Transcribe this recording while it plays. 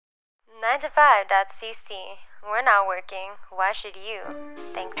9to5.cc. We're not working. Why should you?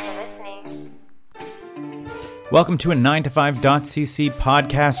 Thanks for listening. Welcome to a 9to5.cc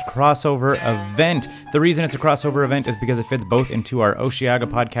podcast crossover event. The reason it's a crossover event is because it fits both into our Osheaga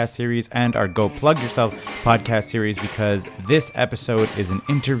podcast series and our Go Plug Yourself podcast series, because this episode is an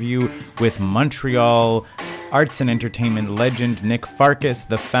interview with Montreal arts and entertainment legend Nick Farkas,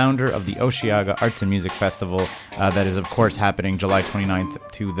 the founder of the Osheaga Arts and Music Festival that is, of course, happening July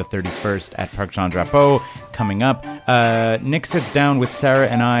 29th to the 31st at Parc Jean Drapeau coming up. Nick sits down with Sarah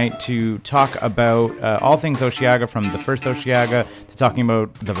and I to talk about all things Osheaga, from the first Osheaga to talking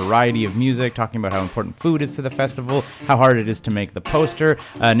about the variety of music, talking about how important food is to the festival, how hard it is to make the poster.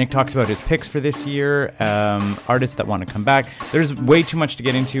 Nick talks about his picks for this year, artists that want to come back. There's way too much to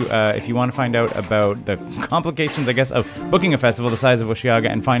get into. If you want to find out about the complications, I guess, of booking a festival the size of Osheaga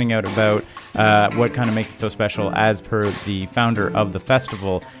and finding out about what kind of makes it so special as per the founder of the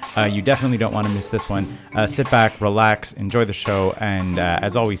festival, you definitely don't want to miss this one. Sit back, relax, enjoy the show, and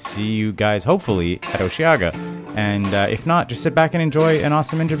as always, see you guys hopefully at Osheaga. And if not, just sit back and enjoy an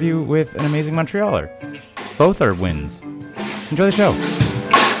awesome interview with an amazing Montrealer. Both are wins. Enjoy the show.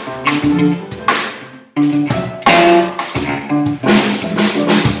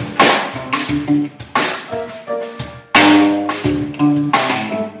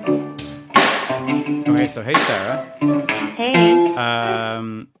 Okay, so hey, Sarah. Hey.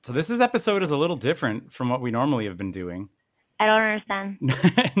 So this episode is a little different from what we normally have been doing. I don't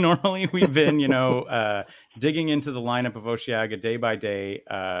understand. Normally we've been, digging into the lineup of Osheaga day by day,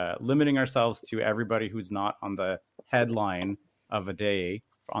 limiting ourselves to everybody who's not on the headline of a day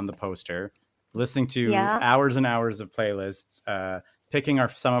on the poster, listening to hours and hours of playlists, picking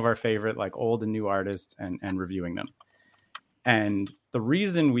some of our favorite like old and new artists and reviewing them. And the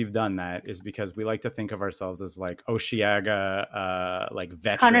reason we've done that is because we like to think of ourselves as like Osheaga, like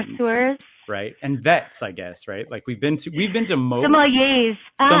veterans, Connoisseurs, right? And vets, I guess, right? Like we've been to most sommeliers,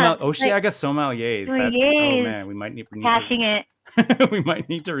 Osheaga sommeliers. That's, oh man, we might need cashing it. We might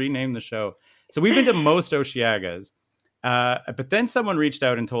need to rename the show. So we've been to most Osheagas, but then someone reached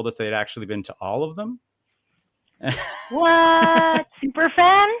out and told us they'd actually been to all of them. What?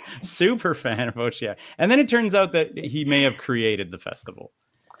 Super fan of Osheaga. And then it turns out that he may have created the festival.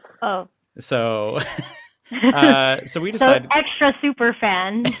 Oh. So so we decided... So extra super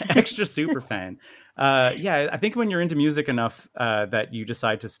fan. Extra super fan. Yeah, I think when you're into music enough that you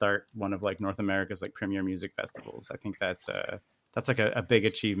decide to start one of like North America's like premier music festivals, I think that's like a big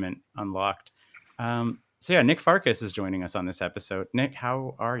achievement unlocked. So yeah, Nick Farkas is joining us on this episode. Nick,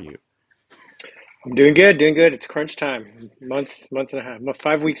 how are you? I'm doing good. It's crunch time. Month and a half,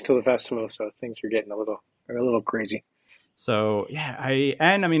 5 weeks till the festival, so things are getting a little crazy. So yeah,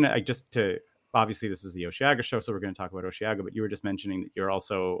 obviously this is the Osheaga show, so we're going to talk about Osheaga, but you were just mentioning that you're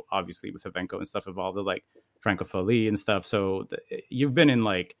also obviously with Evenko and stuff involved with like Francophonie and stuff. So you've been in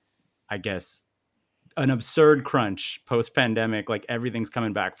like, I guess, an absurd crunch post-pandemic, like everything's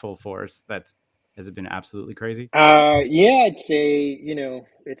coming back full force. Has it been absolutely crazy? Yeah, I'd say,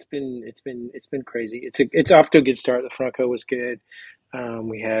 it's been crazy. It's off to a good start. The Franco was good.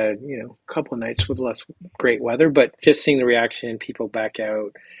 We had, a couple of nights with less great weather, but just seeing the reaction, people back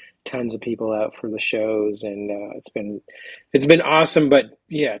out, tons of people out for the shows, and it's been awesome, but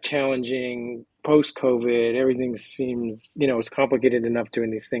yeah, challenging post-COVID. Everything seems, it's complicated enough doing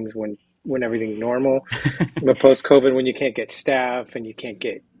these things when everything's normal, but post-COVID, when you can't get staff and you can't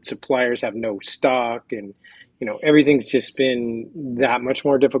get suppliers, have no stock, and everything's just been that much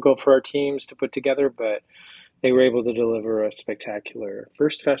more difficult for our teams to put together, but they were able to deliver a spectacular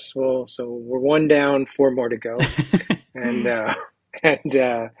first festival. So we're one down, 4 more to go. and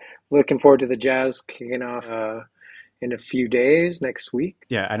looking forward to the Jazz kicking off in a few days next week.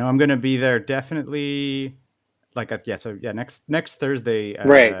 Yeah, I know I'm going to be there definitely. Next Thursday,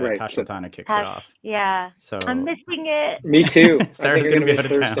 right. Tashatana kicks it off. Yeah. So I'm missing it. Me too. Sarah's going to be out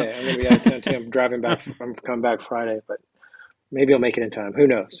of Thursday. town. I'm going to be out of town too. I'm driving back. I'm coming back Friday, but maybe I'll make it in time. Who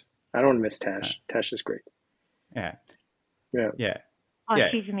knows? I don't want to miss Tash. Tash is great. Yeah. Oh, yeah.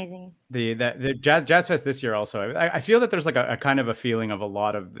 She's amazing. The Jazz Fest this year also. I feel that there's like a kind of a feeling of a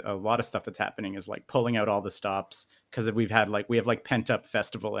lot of stuff that's happening is like pulling out all the stops because we have pent up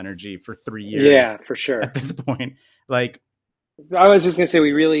festival energy for 3 years. Yeah, for sure. At this point, like I was just gonna say,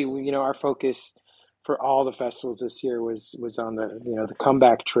 our focus for all the festivals this year was on the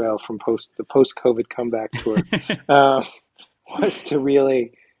comeback trail from the post COVID comeback tour, was to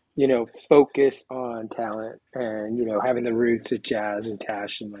really focus on talent and, having the roots at Jazz and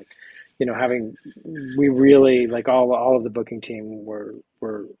Tash and we really all of the booking team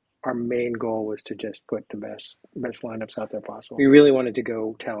were our main goal was to just put the best lineups out there possible. We really wanted to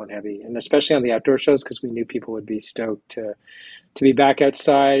go talent heavy, and especially on the outdoor shows because we knew people would be stoked to be back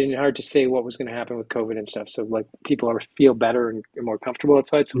outside, and hard to say what was going to happen with COVID and stuff. So like people feel better and more comfortable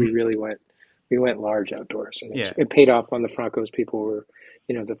outside. So we went large outdoors, and it paid off on the Francos. People were,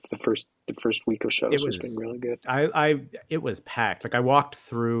 the first week of shows has been really good. It was packed. Like I walked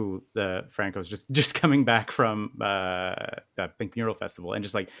through the Francos just coming back from the Pink Mural Festival, and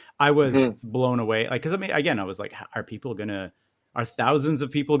just like I was blown away. Like because I mean, again, I was like, are thousands of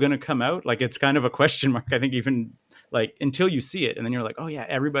people gonna come out? Like it's kind of a question mark. I think even like until you see it, and then you're like, oh yeah,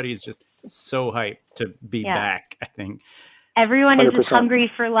 everybody's just so hyped to be back. I think everyone 100%. Is just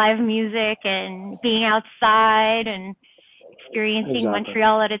hungry for live music and being outside and experiencing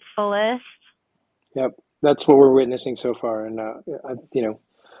Montreal at its fullest. Yep, that's what we're witnessing so far, and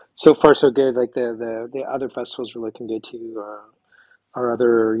so far so good. Like the other festivals were looking good too. Our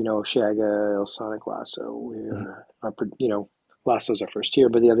other, Osheaga, El Sonic, Lasso. We're Lasso's our first year,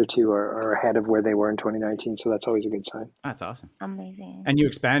 but the other two are ahead of where they were in 2019, so that's always a good sign. That's awesome. Amazing. And you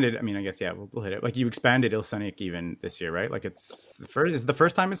expanded, I mean, I guess, we'll hit it. Like you expanded Il Sonic even this year, right? Like is the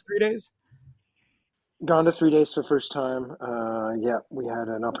first time it's 3 days? Gone to 3 days for the first time. We had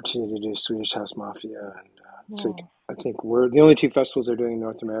an opportunity to do Swedish House Mafia, and so I think we're the only two festivals they're doing in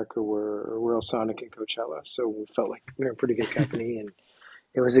North America were Il Sonic and Coachella, so we felt like we were in pretty good company, and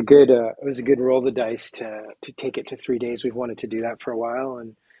it was a good roll of the dice to take it to 3 days. We've wanted to do that for a while,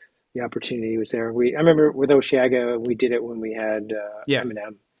 and the opportunity was there. I remember with Osheaga, we did it when we had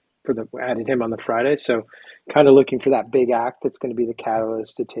Eminem added him on the Friday. So kind of looking for that big act that's going to be the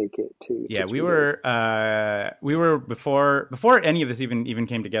catalyst to take it to. Yeah, we were before any of this even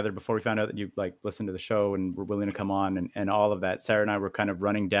came together, before we found out that you like listened to the show and were willing to come on and all of that. Sarah and I were kind of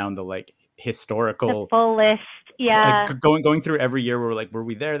running down the like historical the full list. Yeah. Like going through every year. We're like, were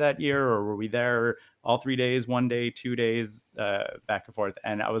we there that year, or were we there all 3 days, 1 day, 2 days, back and forth?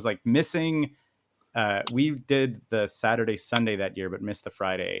 And I was like missing. We did the Saturday, Sunday that year, but missed the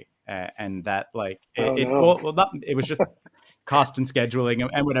Friday, and that like it was just cost and scheduling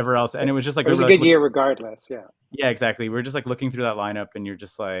and whatever else, and it was just like it was a good year regardless. Yeah, exactly. We're just like looking through that lineup, and you're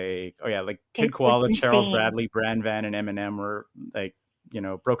just like, oh yeah, like Kid Koala, Charles Bradley, Bran Van, and Eminem were like,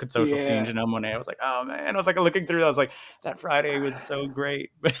 Broken Social Scene, Janelle Monáe. I was like, oh man, I was like looking through that. I was like, that Friday was so great.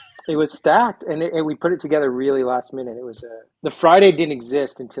 It was stacked, and we put it together really last minute. It was the Friday didn't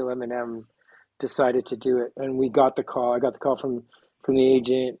exist until Eminem decided to do it, and we got the call. I got the call from the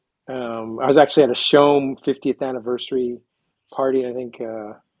agent. I was actually at a Shome 50th anniversary party. I think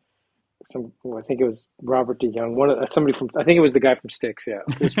I think it was Robert DeYoung, I think it was the guy from Styx, who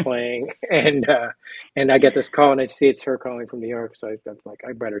was playing, and I get this call, and I see it's her calling from New York, so I'm like,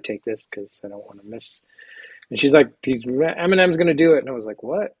 I better take this because I don't want to miss. And she's like, Eminem's going to do it, and I was like,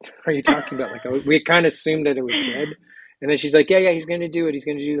 what are you talking about? Like we kind of assumed that it was dead, and then she's like, yeah, he's going to do it. He's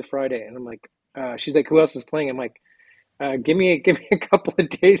going to do the Friday, and I'm like. She's like, who else is playing? I'm like, give me a couple of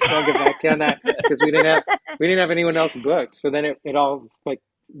days and I'll get back to you on that, because we didn't have anyone else booked. So then it all like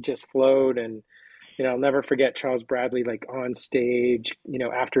just flowed, and I'll never forget Charles Bradley like on stage.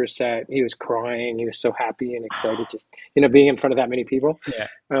 After a set, he was crying. He was so happy and excited, just being in front of that many people. Okay.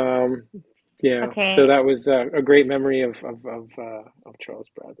 So that was a great memory of Charles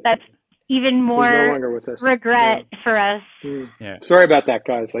Bradley. That's even more no longer with us. Regret for us. Yeah. Sorry about that,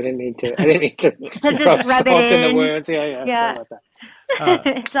 guys. I didn't mean to rub salt in the wounds. Yeah. Sorry about that.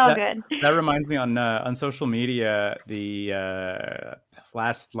 It's all good. That reminds me on social media, the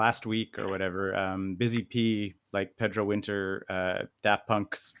last week or whatever, Busy P, like Pedro Winter, Daft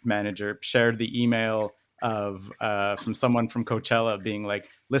Punk's manager, shared the email of from someone from Coachella being like,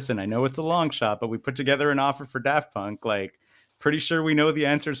 listen, I know it's a long shot, but we put together an offer for Daft Punk, like pretty sure we know the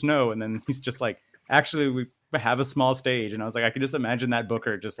answer is no. And then he's just like, actually we have a small stage. And I was like, I can just imagine that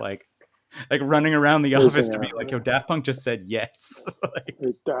booker just like running around the office to be like, yo, Daft Punk just said yes. I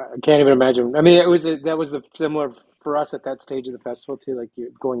can't even imagine. I mean, that was the similar for us at that stage of the festival too, like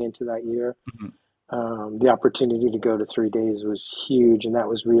going into that year. The opportunity to go to 3 days was huge, and that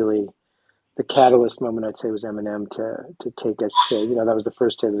was really the catalyst moment. I'd say was Eminem to take us to, that was the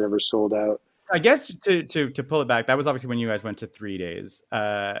first day that ever sold out. I guess to pull it back, that was obviously when you guys went to 3 days.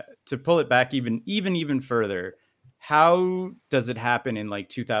 To pull it back even further, how does it happen in like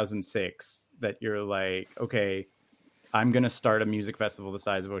 2006 that you're like, okay, I'm going to start a music festival the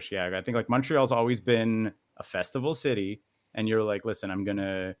size of Osheaga? I think like Montreal's always been a festival city, and you're like, listen, I'm going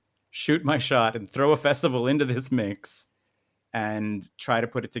to shoot my shot and throw a festival into this mix and try to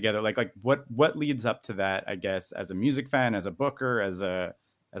put it together. Like what leads up to that, I guess, as a music fan, as a booker, as a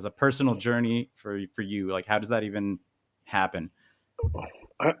personal journey for you? Like, how does that even happen?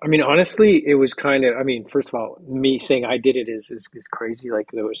 I mean, honestly, it was kind of, I mean, first of all, me saying I did it is crazy. Like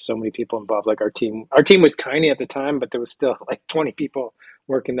there was so many people involved. Like our team was tiny at the time, but there was still like 20 people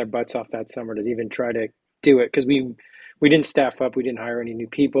working their butts off that summer to even try to do it. Because we didn't staff up. We didn't hire any new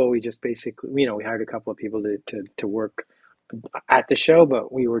people. We just basically, we hired a couple of people to work at the show,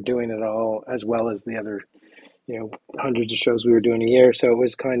 but we were doing it all as well as the other, hundreds of shows we were doing a year. So it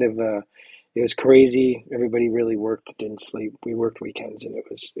was kind of, it was crazy. Everybody really worked, didn't sleep. We worked weekends, and it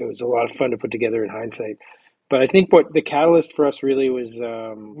was a lot of fun to put together in hindsight. But I think what the catalyst for us really was,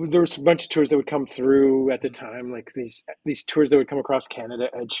 there was a bunch of tours that would come through at the time, like these tours that would come across Canada,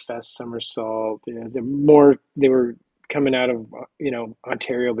 Edge Fest, Somersault. The more they were coming out of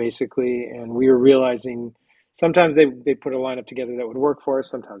Ontario basically, and we were realizing sometimes they put a lineup together that would work for us.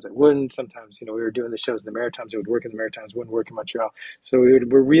 Sometimes it wouldn't. Sometimes we were doing the shows in the Maritimes. It would work in the Maritimes, wouldn't work in Montreal. So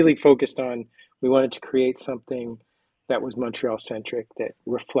we're really focused on. We wanted to create something that was Montreal centric, that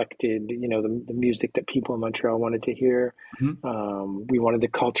reflected the music that people in Montreal wanted to hear. We wanted the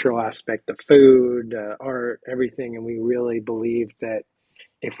cultural aspect, the food, art, everything, and we really believed that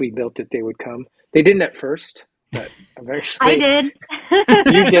if we built it, they would come. They didn't at first, but eventually. I did.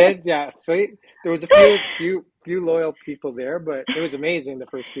 You did, yeah. Sweet. There was a few loyal people there, but it was amazing the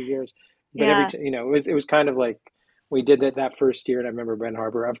first few years. But Yeah. it was kind of like we did that first year, and I remember Ben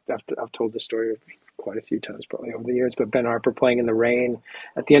Harper. I've told the story quite a few times probably over the years, but Ben Harper playing in the rain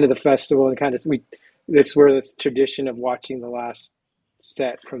at the end of the festival, and kind of this where this tradition of watching the last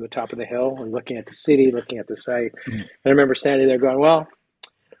set from the top of the hill and looking at the city, looking at the site. And I remember standing there going, well,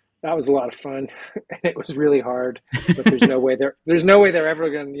 that was a lot of fun, and it was really hard. But there's no way they're ever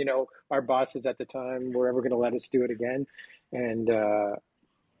going to, our bosses at the time were ever going to let us do it again. And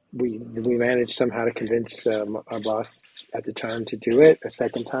we managed somehow to convince our boss at the time to do it a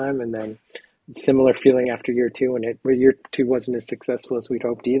second time, and then similar feeling after year two, and year two wasn't as successful as we'd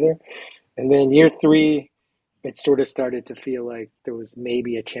hoped either. And then year three, it sort of started to feel like there was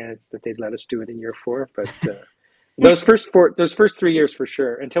maybe a chance that they'd let us do it in year four, but. Those first 3 years for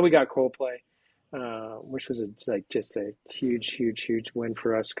sure, until we got Coldplay, which was just a huge win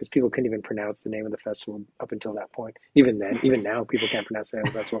for us, because people couldn't even pronounce the name of the festival up until that point. Even now, people can't pronounce the name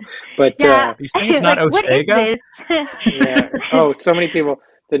of the festival. But you saying it's not Osheaga? Yeah. Oh, so many people.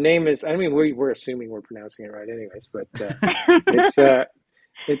 The name is. I mean, we're assuming we're pronouncing it right, anyways. But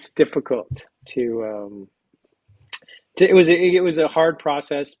it's difficult to. It was a hard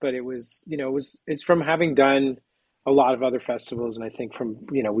process, but it was it's from having done a lot of other festivals, and I think from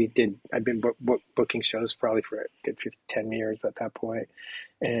I've been booking shows probably for a good 10 years at that point,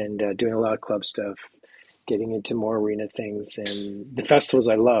 and doing a lot of club stuff, getting into more arena things, and the festivals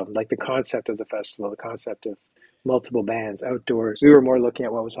I love, like the concept of the festival, the concept of multiple bands outdoors. We were more looking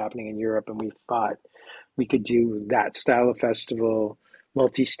at what was happening in Europe, and we thought we could do that style of festival,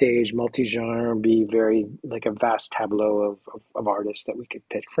 multi-stage, multi-genre, be very like a vast tableau of artists that we could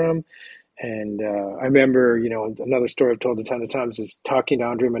pick from. And I remember, another story I've told a ton of times is talking to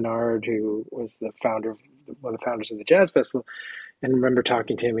Andre Menard, who was one of the founders of the Jazz Festival. And I remember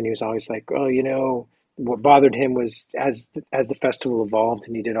talking to him, and he was always like, oh, what bothered him was as the festival evolved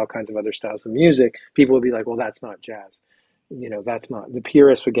and he did all kinds of other styles of music, people would be like, well, that's not jazz. That's not, the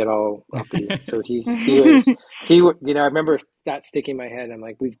purists would get all uppity. So I remember that sticking in my head. I'm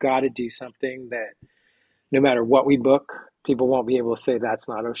like, we've got to do something that no matter what we book, people won't be able to say that's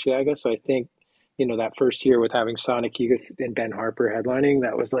not Osheaga. So I think, that first year with having Sonic Youth and Ben Harper headlining,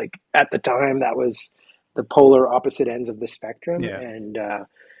 that was like, at the time, that was the polar opposite ends of the spectrum. Yeah.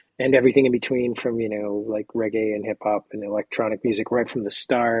 And everything in between, from, like reggae and hip hop and electronic music right from the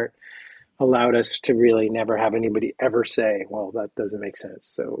start, allowed us to really never have anybody ever say, well, that doesn't make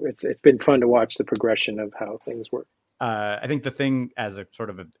sense. So it's been fun to watch the progression of how things work. I think the thing, as a sort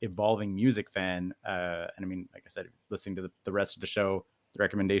of evolving music fan, and I mean, like I said, listening to the rest of the show, the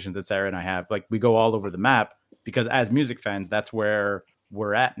recommendations that Sarah and I have, like, we go all over the map, because as music fans, that's where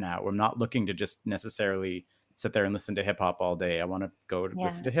we're at now. We're not looking to just necessarily sit there and listen to hip hop all day. I want to go to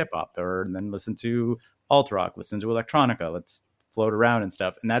listen to hip hop, or then listen to alt rock, listen to electronica. Let's float around and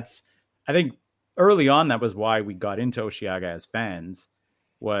stuff. And that's, I think early on, that was why we got into Osheaga as fans,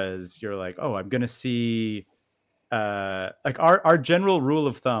 was you're like, oh, I'm going to see, like our general rule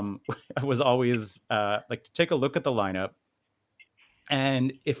of thumb was always like to take a look at the lineup,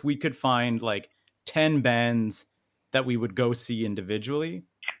 and if we could find like 10 bands that we would go see individually,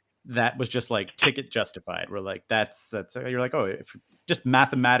 that was just like ticket justified. We're like, that's you're like, oh, if just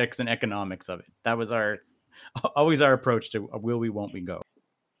mathematics and economics of it. That was always our approach to will we, won't we go.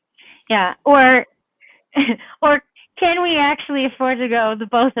 Yeah, or can we actually afford to go, the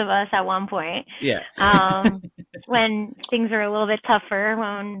both of us, at one point? Yeah. when things are a little bit tougher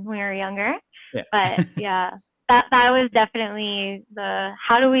when we were younger. Yeah. But yeah, that was definitely the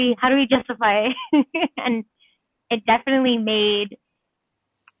how do we justify and it definitely made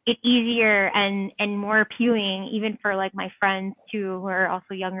it easier and more appealing even for like my friends too who are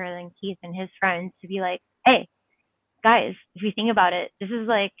also younger than Keith and his friends to be like, hey guys, if you think about it, this is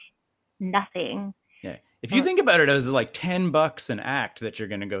like nothing. Yeah. If you think about it as like $10 an act that you're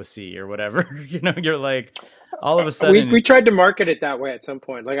going to go see or whatever, you're like, all of a sudden. We tried to market it that way at some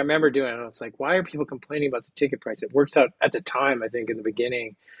point. Like I remember doing it. And I was like, why are people complaining about the ticket price? It works out at the time, I think in the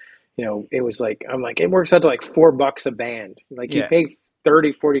beginning, it was like, I'm like, it works out to like $4 a band. Like you pay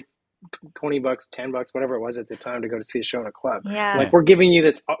 30, 40, $20, $10, whatever it was at the time to go to see a show in a club. Yeah. Like we're giving you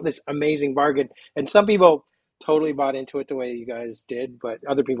this amazing bargain. And some people totally bought into it the way you guys did, but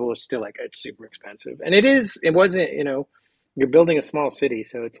other people were still like, it's super expensive. And it wasn't, you're building a small city.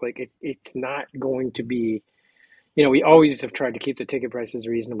 So it's like, it's not going to be, we always have tried to keep the ticket prices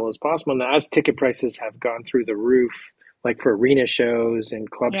reasonable as possible. And as ticket prices have gone through the roof, like for arena shows and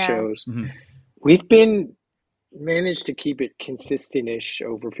club shows, we've managed to keep it consistent-ish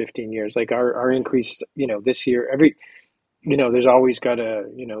over 15 years. Like our increase, this year, there's always got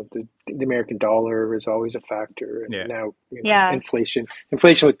the American dollar is always a factor. And now, inflation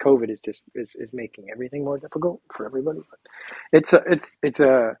with COVID is making everything more difficult for everybody. But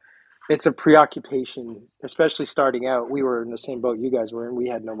it's a preoccupation, especially starting out. We were in the same boat you guys were in. We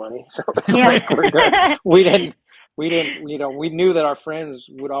had no money. So it's like we didn't, we knew that our friends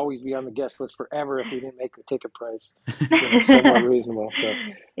would always be on the guest list forever if we didn't make the ticket price somewhat reasonable. So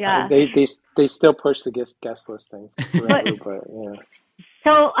they still push the guest list thing forever, but yeah. So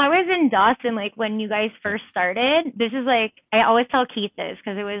I was in Dawson, like when you guys first started. This is like, I always tell Keith this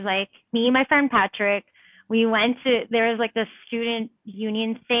because it was like me and my friend Patrick. We went to, there was like the student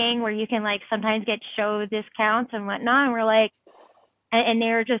union thing where you can like sometimes get show discounts and whatnot. And we're like, and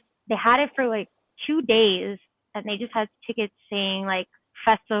they had it for like 2 days and they just had tickets saying like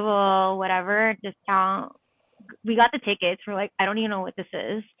festival, whatever, discount. We got the tickets. We're like, I don't even know what this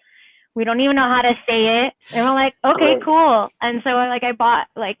is. We don't even know how to say it. And we're like, okay, cool. And so like I bought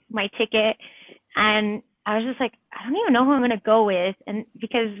like my ticket and I was just like, I don't even know who I'm going to go with. And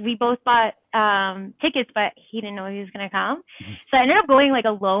because we both bought tickets, but he didn't know he was going to come. So I ended up going like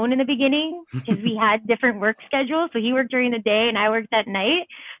alone in the beginning because we had different work schedules. So he worked during the day and I worked at night.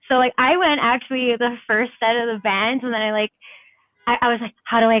 So like I went actually the first set of the bands and then I was like,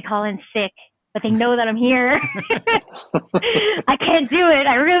 how do I call in sick? But they know that I'm here. I can't do it.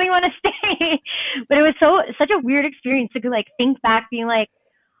 I really want to stay. But it was such a weird experience to like think back being like,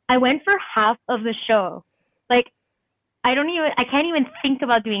 I went for half of the show. Like, I can't even think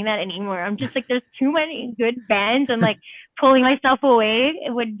about doing that anymore. I'm just like, there's too many good bands and like pulling myself away,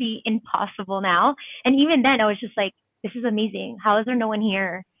 it would be impossible now. And even then I was just like, this is amazing. How is there no one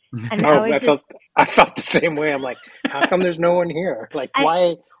here? And I felt the same way. I'm like, how come there's no one here? Like,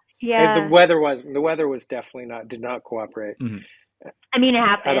 why? Yeah. The weather was definitely did not cooperate. Mm-hmm. I mean, it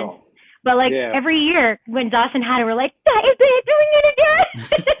happened. At all. But like every year when Dawson had it, we're like, guys, they're doing it again.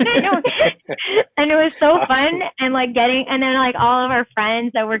 And it was so fun and like and then like all of our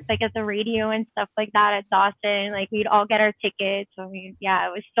friends that worked like at the radio and stuff like that at Dawson, like we'd all get our tickets. I mean, it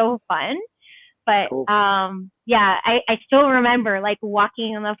was so fun. But cool. I still remember like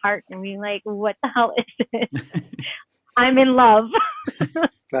walking in the park and being like, what the hell is this? I'm in love.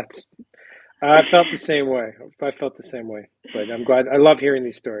 I felt the same way. But I'm glad. I love hearing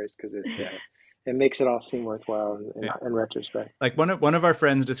these stories because it makes it all seem worthwhile in retrospect. Like one of our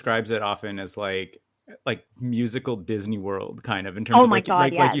friends describes it often as like musical Disney World kind of in terms of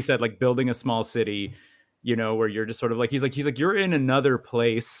like you said, like building a small city, where you're just sort of like he's like you're in another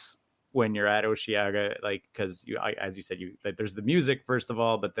place when you're at Osheaga, like because as you said, there's the music first of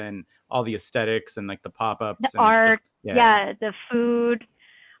all, but then all the aesthetics and like the pop-ups, the art, the food.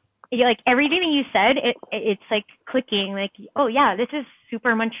 Like everything that you said, it's like clicking. Like, oh yeah, this is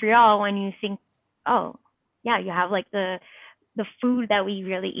super Montreal. When you think, oh yeah, you have like the food that we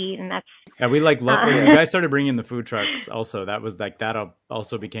really eat, and that's we like love. When you guys started bringing the food trucks, also that was like that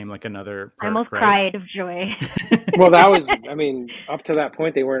also became like another perk, I almost cried of joy. Well, that was, I mean, up to that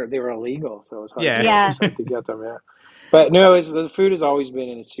point they were illegal, so it was hard to get them. Yeah, but no, the food has always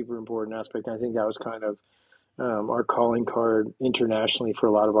been a super important aspect. And I think that was kind of our calling card internationally for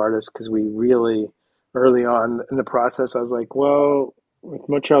a lot of artists, because we really early on in the process, I was like, well,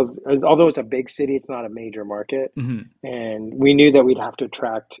 Montreal, although it's a big city, it's not a major market, and we knew that we'd have to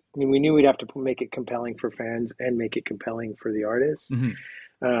we knew we'd have to make it compelling for fans and make it compelling for the artists.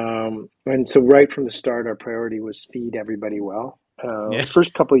 And so right from the start, our priority was feed everybody well. The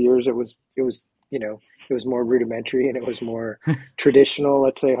first couple of years, it was it was more rudimentary and it was more traditional.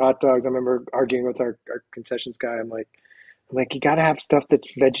 Let's say hot dogs. I remember arguing with our concessions guy. I'm like, you got to have stuff that's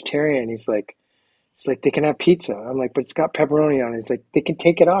vegetarian. He's like, it's like they can have pizza. I'm like, but it's got pepperoni on it. It's like they can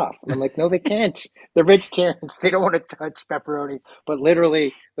take it off. And I'm like, no, they can't. They're vegetarians. They don't want to touch pepperoni. But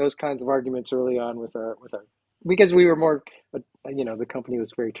literally, those kinds of arguments early on with our because we were more, the company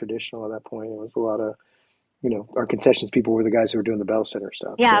was very traditional at that point. It was a lot of, our concessions people were the guys who were doing the Bell Center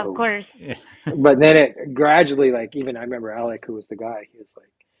stuff. Yeah, of So, course. but then it gradually, like, even I remember Alec, who was the guy.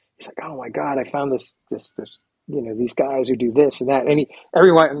 He's like, oh my God, I found this these guys who do this and that, and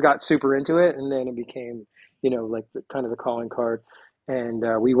everyone got super into it, and then it became, like kind of the calling card. And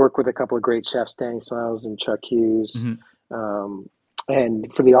we work with a couple of great chefs, Danny Smiles and Chuck Hughes.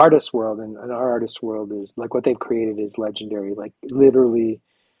 And for the artist world, and our artist world is like what they've created is legendary. Like literally,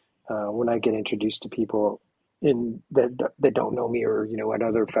 when I get introduced to people in that don't know me, or at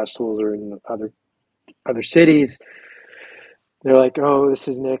other festivals or in other cities, they're like, "Oh, this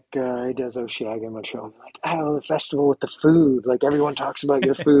is Nick. He does Osheaga in Montreal." And they're like, "Oh, the festival with the food. Like everyone talks about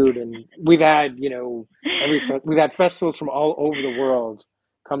your food." And we've had, we've had festivals from all over the world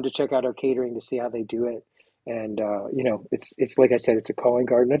come to check out our catering to see how they do it. And it's like I said, it's a calling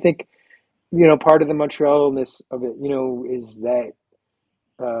card. And I think, part of the Montrealness of it, is that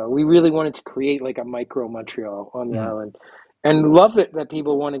we really wanted to create like a micro Montreal on the island, and love it that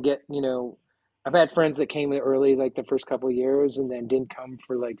people want to get, I've had friends that came in early, like the first couple of years, and then didn't come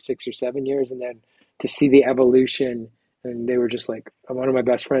for like 6 or 7 years, and then to see the evolution, and they were just like, one of my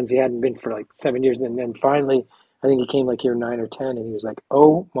best friends, he hadn't been for like 7 years, and then finally, I think he came like year 9 or 10, and he was like,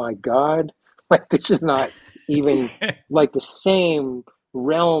 "Oh my God, like this is not even like the same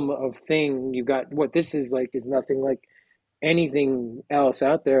realm of thing. You've got what this is like is nothing like anything else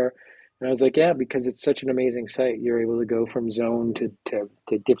out there." And I was like, yeah, because it's such an amazing site. You're able to go from zone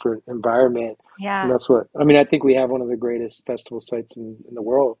to different environment. Yeah. And that's what, I mean, I think we have one of the greatest festival sites in the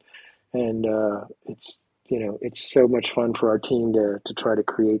world. And it's so much fun for our team to try to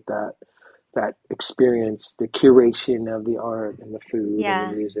create that experience, the curation of the art and the food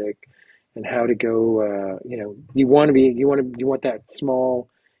and the music, and how to go, you want that small,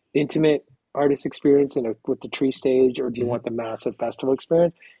 intimate artist experience with the tree stage, or do you want the massive festival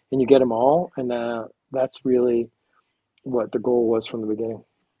experience? And you get them all, and that's really what the goal was from the beginning.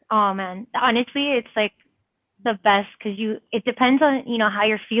 Oh man, honestly, it's like the best because it depends on how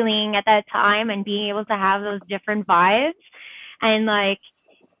you're feeling at that time, and being able to have those different vibes, and like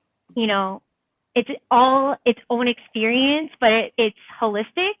it's all its own experience, but it's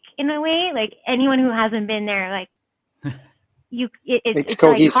holistic in a way. Like anyone who hasn't been there, like it's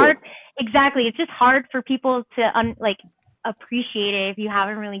cohesive. like hard. Exactly, it's just hard for people to appreciate it if you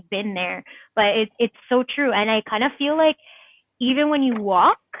haven't really been there. But it's so true, and I kind of feel like even when you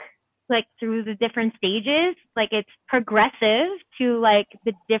walk like through the different stages, like it's progressive to like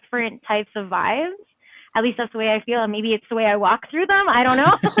the different types of vibes. At least that's the way I feel, and maybe it's the way I walk through them. I don't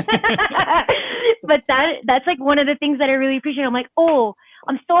know. But that's like one of the things that I really appreciate. I'm like, oh,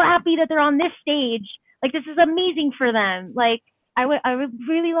 I'm so happy that they're on this stage. Like this is amazing for them. Like I would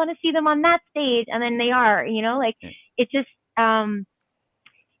really want to see them on that stage, and then they are, like it just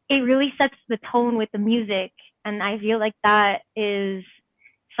it really sets the tone with the music, and I feel like that is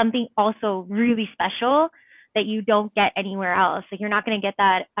something also really special that you don't get anywhere else. Like you're not going to get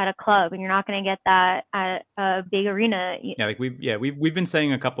that at a club, and you're not going to get that at a big arena. Yeah, like we've been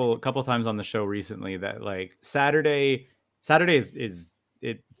saying a couple times on the show recently that like Saturday is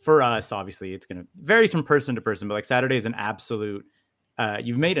it for us. Obviously, it's going to vary from person to person, but like Saturday is an absolute.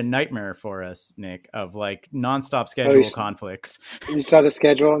 You've made a nightmare for us, Nick, of like nonstop schedule conflicts. You saw the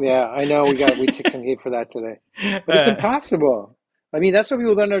schedule? Yeah, I know. We took some heat for that today, but it's impossible. I mean, that's what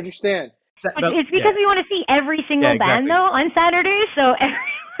people don't understand. It's because we want to see every single band though on Saturday, so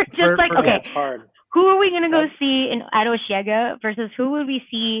we're just okay, it's hard. Who are we going to go see at Osheaga versus who would we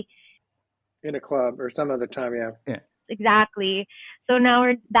see in a club or some other time? Yeah. Exactly. So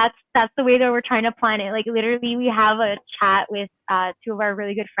now that's the way that we're trying to plan it. Like literally, we have a chat with two of our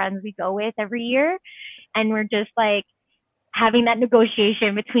really good friends we go with every year, and we're just like having that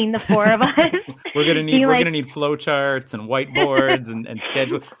negotiation between the four of us. we're gonna need flow charts and whiteboards and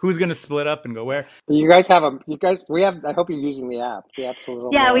schedule. Who's gonna split up and go where? We have. I hope you're using the app. The app's a little.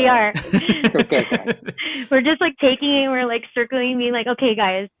 Yeah, we are. Okay. We're just like taking it. We're like circling, being like, okay,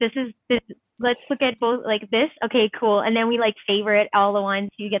 guys, this. Let's look at both like this. Okay, cool. And then we like favorite all the ones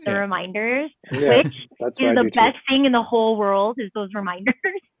you get the reminders, which is the best thing in the whole world is those reminders.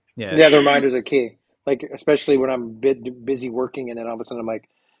 Yeah, the reminders are key. Like, especially when I'm busy working, and then all of a sudden I'm like,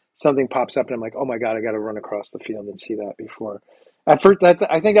 something pops up and I'm like, oh my God, I got to run across the field and see that before. At first, I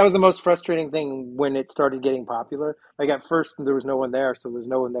think that was the most frustrating thing when it started getting popular. Like at first, there was no one there, so there was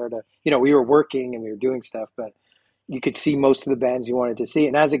no one there to, we were working and we were doing stuff, but you could see most of the bands you wanted to see.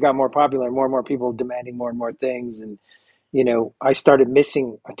 And as it got more popular, more and more people demanding more and more things, and I started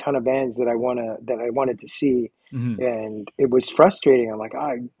missing a ton of bands that I wanted to see, Hmm. and it was frustrating. I'm like,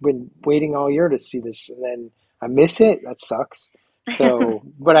 I've been waiting all year to see this, and then I miss it. That sucks. So,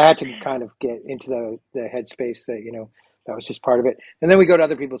 but I had to kind of get into the headspace that that was just part of it. And then we go to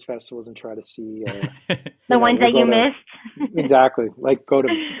other people's festivals and try to see, The ones we'll that go you to missed. exactly like go to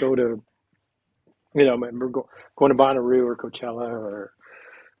remember going to Bonnaroo or Coachella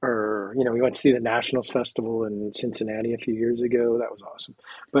or we went to see the Nationals Festival in Cincinnati a few years ago. That was awesome.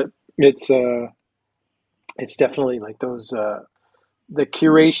 But it's definitely like those the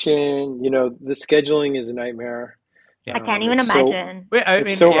curation. The scheduling is a nightmare. Yeah. I can't even It's so imagine. Wait, I it's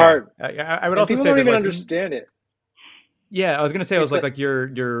mean, so yeah, hard, I would and also people say don't that even like, understand it. yeah, I was gonna say, I was It's like, like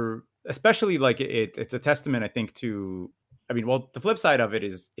you're especially like it's a testament, I think, to, I mean, well, the flip side of it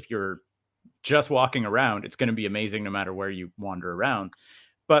is if you're just walking around, it's going to be amazing no matter where you wander around.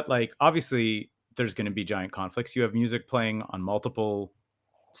 But like, obviously, there's going to be giant conflicts. You have music playing on multiple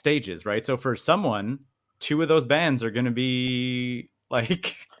stages, right? So for someone, two of those bands are going to be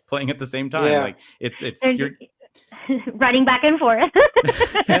like playing at the same time. yeah, Like it's They're you're running back and forth.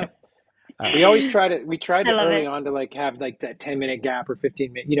 yeah. uh, We tried I to love early it. on to like have like that 10-minute gap or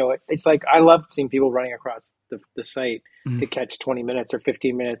 15 minute. It's like I love seeing people running across the site to catch 20 minutes or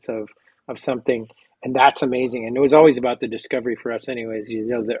 15 minutes of something, and that's amazing. And it was always about the discovery for us, anyways.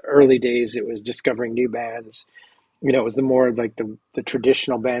 The early days it was discovering new bands. It was the more like the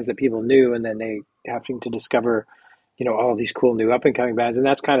traditional bands that people knew, and then they having to discover all of these cool new up and coming bands, and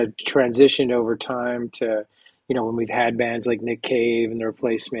that's kind of transitioned over time to when we've had bands like Nick Cave and the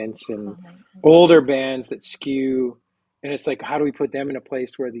Replacements and Oh my goodness. older bands that skew, and it's like, how do we put them in a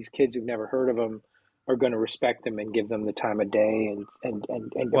place where these kids who've never heard of them are going to respect them and give them the time of day and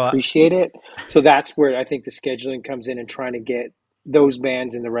well, appreciate it. So that's where I think the scheduling comes in and trying to get those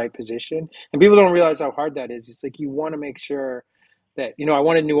bands in the right position. And people don't realize how hard that is. It's like you want to make sure that I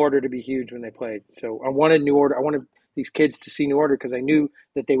wanted New Order to be huge when they played. So I wanted New Order. I wanted these kids to see New Order because I knew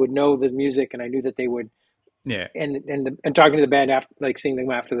that they would know the music, and I knew that they would. yeah. And talking to the band after, like seeing them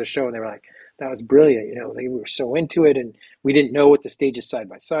after the show, and they were like, "That was brilliant." They were so into it, and we didn't know what the stages side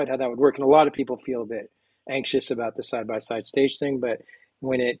by side how that would work. And a lot of people feel a bit anxious about the side by side stage thing, but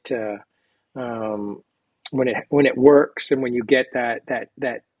when it um, when it works, and when you get that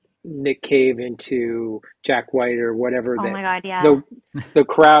Nick Cave into Jack White or whatever, Oh that my God, yeah. the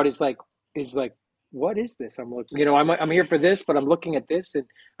crowd is like, what is this? I'm looking, I'm here for this, but I'm looking at this, and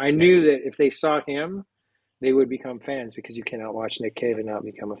I Yeah. knew that if they saw him, they would become fans, because you cannot watch Nick Cave and not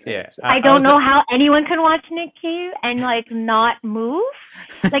become a fan. Yeah. So I I don't was know how anyone can watch Nick Cave and like not move.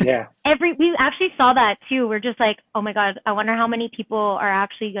 Like yeah, we actually saw that too. We're just like, oh my God, I wonder how many people are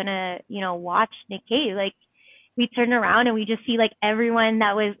actually gonna, watch Nick Cave. Like we turned around and we just see like everyone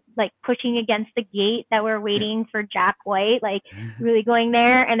that was like pushing against the gate that were waiting for Jack White, like really going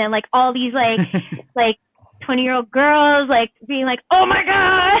there, and then like all these like 20-year-old girls like being like, oh my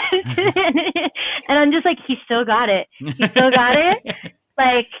God. And I'm just like, he still got it. He still got it.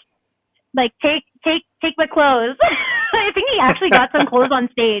 Like take my clothes. I think he actually got some clothes on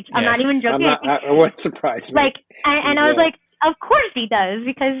stage. I'm Yeah. not even I'm joking. not. I wouldn't surprise me. Like and He's I was like, of course he does,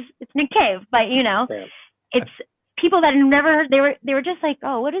 because it's Nick Cave. But yeah, it's people that have never heard. They were just like,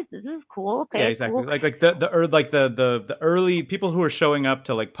 oh, what is this? This is cool. Okay, Yeah, exactly. cool. Like the early people who were showing up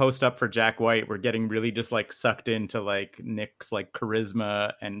to like post up for Jack White were getting really just like sucked into like Nick's like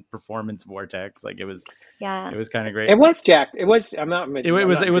charisma and performance vortex. Like it was Yeah. kind of great. it was Jack. It was. I'm not. It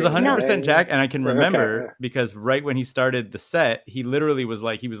was I'm not 100% Jack, and I can remember Okay. because right when he started the set, he literally was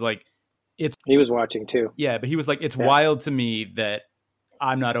like, it's He was watching too. yeah, but he was like, it's Yeah. wild to me that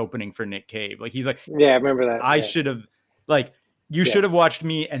I'm not opening for Nick Cave. Like he's like, Yeah, I remember that. I Yeah. should have like you Yeah. should have watched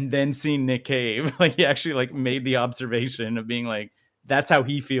me and then seen Nick Cave. Like he actually like made the observation of being like, that's how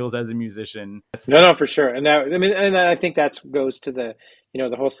he feels as a musician. No, for sure. And that, I mean, and I think that goes to the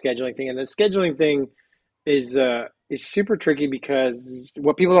whole scheduling thing. And the scheduling thing is super tricky, because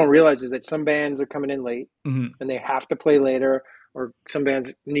what people don't realize is that some bands are coming in late Mhm. and they have to play later, or some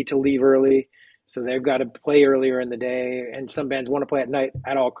bands need to leave early, so they've got to play earlier in the day. And some bands want to play at night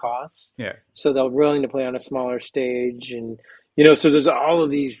at all costs, Yeah. so they're willing to play on a smaller stage. And so there's all of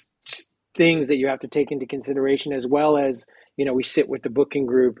these things that you have to take into consideration, as well as we sit with the booking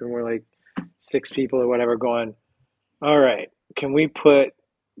group and we're like 6 people or whatever, going, all right, can we put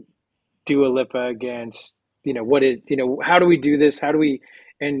Dua Lipa against, how do we do this? How do we,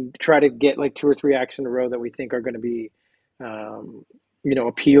 and try to get like 2 or 3 acts in a row that we think are going to be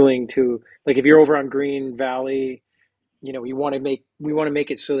appealing to, like, if you're over on Green Valley, we want to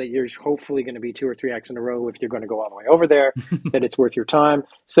make it so that you're hopefully going to be 2 or 3 acts in a row if you're going to go all the way over there, that it's worth your time.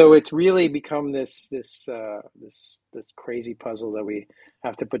 So it's really become this crazy puzzle that we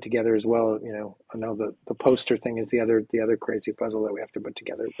have to put together as well. I know the poster thing is the other crazy puzzle that we have to put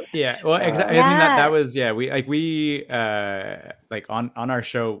together. But yeah, well, exactly. I mean that was we like on our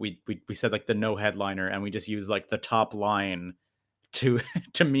show we said like the no headliner, and we just used like the top line to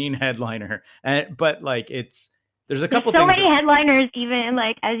mean headliner, but like there's a couple so things. So many headliners, even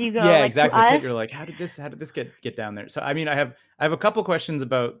like as you go. Yeah, like, exactly. That's it. You're like, how did this get down there? So I mean, I have a couple questions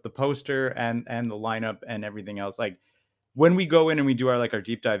about the poster and the lineup and everything else. Like when we go in and we do our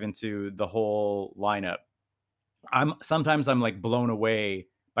deep dive into the whole lineup, sometimes I'm like blown away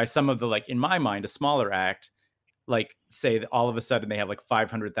by some of the, like, in my mind, a smaller act, like say that all of a sudden they have like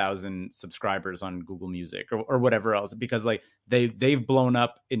 500,000 subscribers on Google Music or whatever else, because like they've blown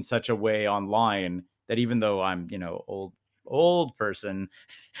up in such a way online that even though I'm, old person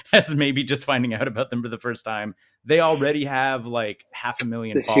as maybe just finding out about them for the first time, they already have like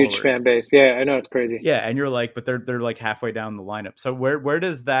 500,000 this followers. Huge fan base. Yeah, I know, it's crazy. Yeah, and you're like, but they're like halfway down the lineup. So where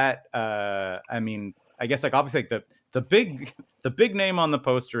does that I mean, I guess like obviously like the big name on the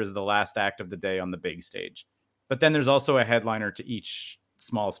poster is the last act of the day on the big stage. But then there's also a headliner to each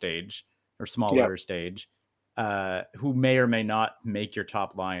small stage or smaller stage, who may or may not make your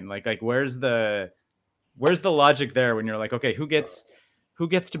top line. Like where's the logic there when you're like, okay, who gets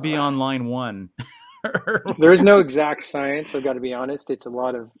to be on line one? There is no exact science. I've got to be honest. It's a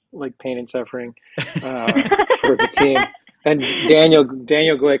lot of like pain and suffering for the team. And Daniel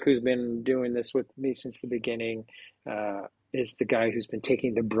Glick, who's been doing this with me since the beginning, is the guy who's been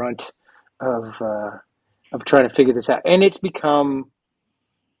taking the brunt of trying to figure this out. And it's become,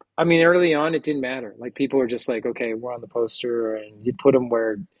 I mean, early on, it didn't matter. Like, people were just like, okay, we're on the poster, and you'd put them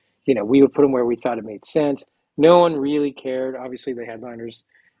where, we would put them where we thought it made sense. No one really cared. Obviously, the headliners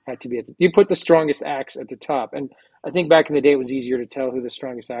had to be you put the strongest acts at the top. And I think back in the day, it was easier to tell who the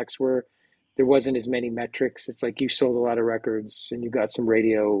strongest acts were. There wasn't as many metrics. It's like you sold a lot of records and you got some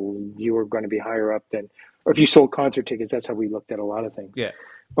radio, you were going to be higher up than, or if you sold concert tickets, that's how we looked at a lot of things. Yeah.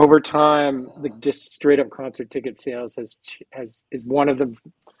 Over time, just straight up concert ticket sales is one of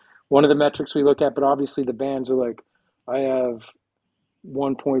the metrics we look at. But obviously, the bands are like, I have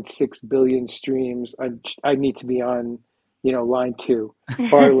 1.6 billion streams. I need to be on, line 2,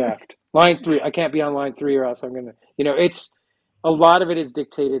 far left. Line 3, I can't be on line 3 or else I'm gonna, it's a lot of it is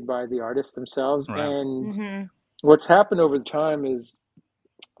dictated by the artists themselves. Right. And what's happened over time is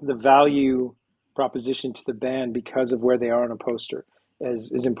the value proposition to the band, because of where they are on a poster,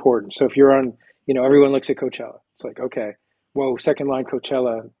 is important. So if you're on, everyone looks at Coachella. It's like, okay, whoa, second line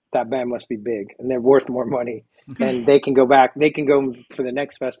Coachella, that band must be big and they're worth more money. And they can go back, they can go for the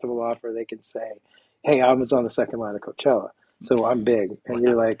next festival offer. They can say, hey, I was on the second line of Coachella, so I'm big. And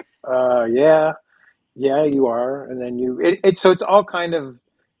you're like, yeah, you are. And then so it's all kind of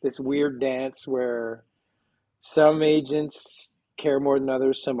this weird dance where some agents care more than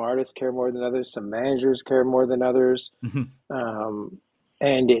others, some artists care more than others, some managers care more than others.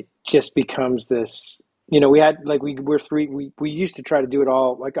 And it just becomes this, we had like, we used to try to do it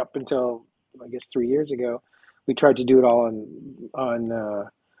all, like up until I guess 3 years ago, we tried to do it all on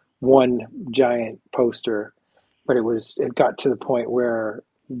one giant poster, but it got to the point where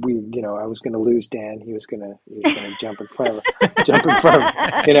I was going to lose Dan. He was going to jump in front of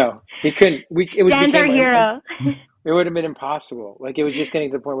he couldn't, Dan's our hero. It would have been impossible. Like, it was just getting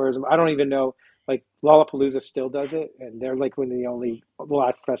to the point where I don't even know, like Lollapalooza still does it. And they're like the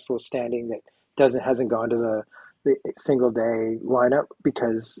last festival standing that hasn't gone to the single day lineup,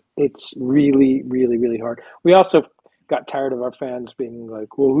 because it's really, really, really hard. We also got tired of our fans being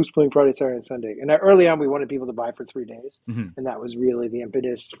like, well, who's playing Friday, Saturday, and Sunday? And early on, we wanted people to buy for 3 days. And that was really the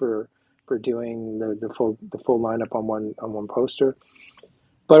impetus for doing the full lineup on one poster.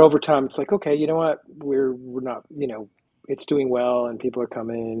 But over time, it's like, okay, you know what? We're not, it's doing well and people are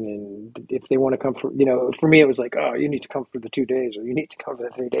coming. And if they want to come for me, it was like, oh, you need to come for the 2 days, or you need to come for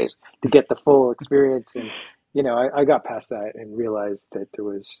the 3 days to get the full experience. And, I got past that and realized that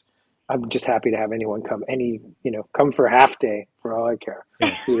I'm just happy to have anyone come come for a half day, for all I care.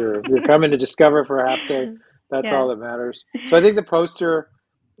 If you're coming to discover for a half day, that's all that matters. So I think the poster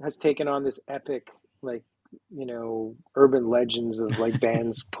has taken on this epic, like, urban legends of like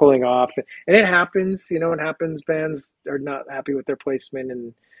bands pulling off, and it happens, bands are not happy with their placement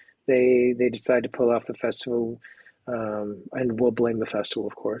and they decide to pull off the festival, and we'll blame the festival,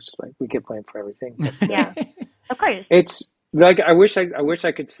 of course, like we get blamed for everything. But, yeah, of course. It's like, I wish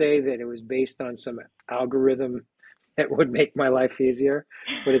I could say that it was based on some algorithm that would make my life easier,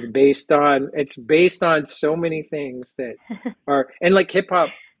 but it's based on so many things that are, and like hip hop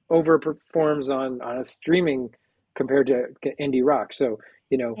overperforms on a streaming compared to indie rock. So,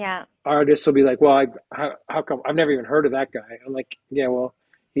 Yeah. artists will be like, well, how come I've never even heard of that guy? I'm like, yeah, well,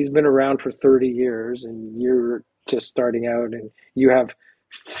 he's been around for 30 years and you're just starting out and you have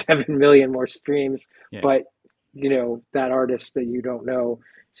 7 million more streams, Yeah. but that artist that you don't know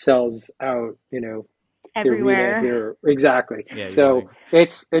sells out, the arena Everywhere. here. Exactly. Yeah, So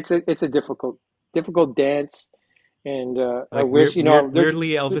it's a difficult dance. And I like wish, there's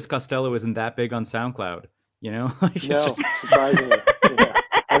weirdly Elvis Costello isn't that big on SoundCloud, like it's no, just surprisingly. Yeah.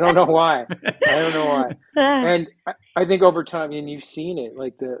 I don't know why. And I think over time, and you've seen it,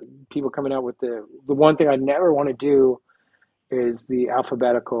 like the people coming out with the one thing I never want to do is the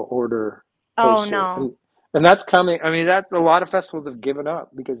alphabetical order Oh poster. no. And that's coming. I mean, that a lot of festivals have given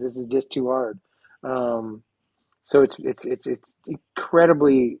up because this is just too hard. So it's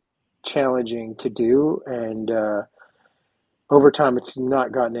incredibly challenging to do, and over time, it's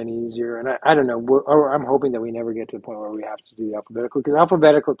not gotten any easier. And I don't know. I'm hoping that we never get to the point where we have to do the alphabetical, because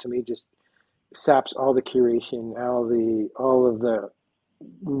alphabetical to me just saps all the curation, all of the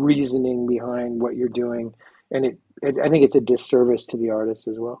reasoning behind what you're doing, and I think it's a disservice to the artist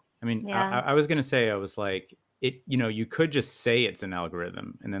as well. I mean, Yeah. I was gonna say, I was like, you could just say it's an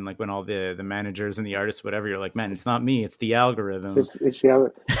algorithm, and then like when all the managers and the artists, whatever, you're like, man, it's not me, it's the algorithm. It's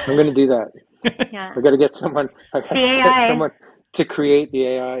the I'm going to do that. Yeah. I got to get someone. I got to The get AI. someone to create the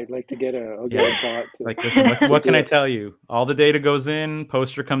AI. I'd like to get a bot. Like, listen, what can do I it. tell you? All the data goes in,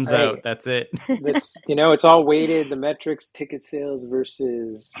 poster comes Hey. out. That's it. This, it's all weighted. The metrics, ticket sales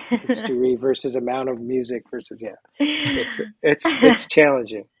versus history versus amount of music versus it's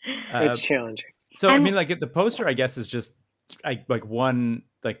challenging. It's challenging. So I mean, like the poster, I guess, is just like one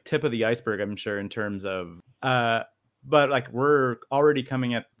like tip of the iceberg, I'm sure, in terms of but like we're already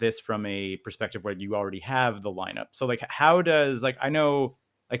coming at this from a perspective where you already have the lineup. So like how does, like, I know,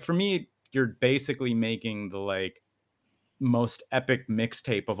 like for me, you're basically making the like most epic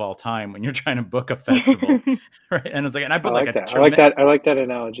mixtape of all time when you're trying to book a festival. Right? And it's like, and I put like that. I like that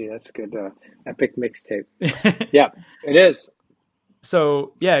analogy. That's a good epic mixtape. Yeah, it is.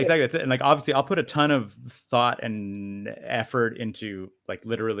 So yeah, exactly. That's it. And like, obviously I'll put a ton of thought and effort into like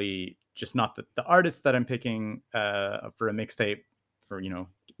literally just not the artists that I'm picking for a mixtape for,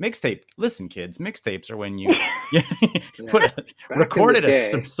 mixtape. Listen, kids, mixtapes are when you recorded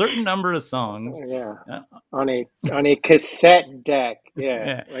a certain number of songs. On a cassette deck.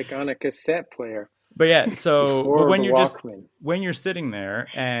 Yeah. Like on a cassette player. But yeah, so but when you're Walkman. when you're sitting there,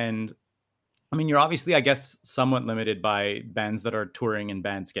 and I mean, you're obviously, I guess, somewhat limited by bands that are touring and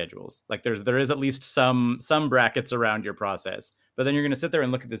band schedules. Like there is at least some brackets around your process. But then you're going to sit there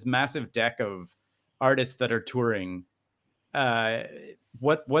and look at this massive deck of artists that are touring.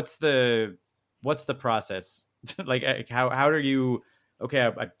 What's the process? Like how do you? Okay,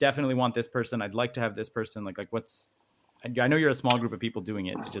 I definitely want this person. I'd like to have this person. Like what's? I know you're a small group of people doing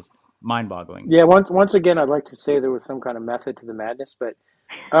it. It's just mind-boggling. Yeah. Once again, I'd like to say there was some kind of method to the madness, but.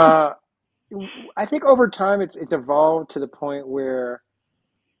 I think over time it's evolved to the point where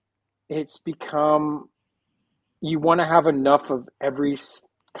it's become, you want to have enough of every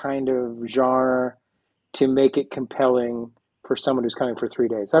kind of genre to make it compelling for someone who's coming for 3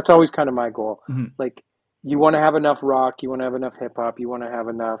 days. That's always kind of my goal. Mm-hmm. Like, you want to have enough rock, you want to have enough hip hop, you want to have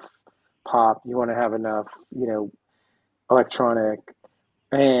enough pop, you want to have enough, electronic.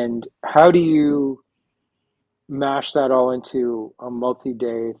 And how do you mash that all into a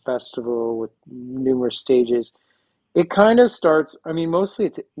multi-day festival with numerous stages? It kind of starts, I mean, mostly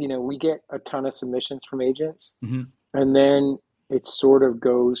it's, we get a ton of submissions from agents, mm-hmm. and then it sort of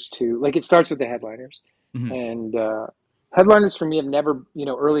goes to, like, it starts with the headliners. Mm-hmm. And headliners for me have never,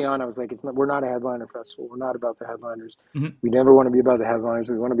 early on I was like, we're not a headliner festival. We're not about the headliners. Mm-hmm. We never want to be about the headliners.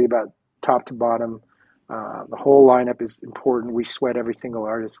 We want to be about top to bottom. The whole lineup is important. We sweat every single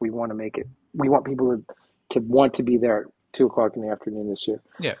artist. We want to make it. We want people to want to be there at 2:00 in the afternoon this year.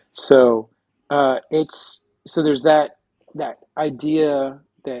 Yeah. So there's that idea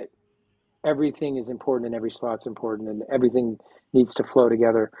that everything is important and every slot's important and everything needs to flow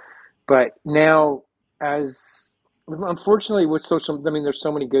together. But now, as unfortunately with social, I mean, there's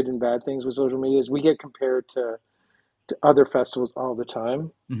so many good and bad things with social media, is we get compared to other festivals all the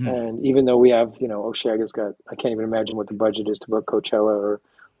time. Mm-hmm. And even though we have, Osheaga's got, I can't even imagine what the budget is to book Coachella or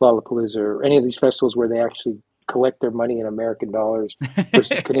Lollapalooza or any of these festivals where they actually collect their money in American dollars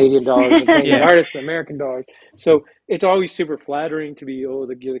versus Canadian dollars and paying the artists in American dollars. So it's always super flattering to be, you're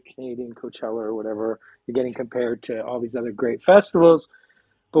the Canadian Coachella or whatever. You're getting compared to all these other great festivals.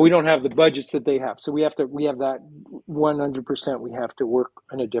 but we don't have the budgets that they have. So we have that 100%. We have to work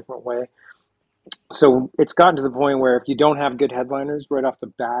in a different way. So it's gotten to the point where if you don't have good headliners right off the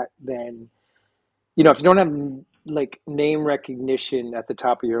bat, then, if you don't have like name recognition at the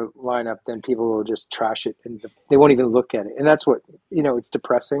top of your lineup, then people will just trash it and they won't even look at it. And that's what, it's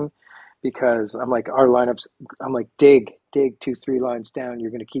depressing because I'm like, our lineups, I'm like, dig 2-3 lines down. You're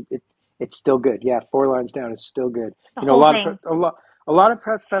going to keep it. It's still good. Yeah. 4 lines down. It's still good. The whole thing. A lot of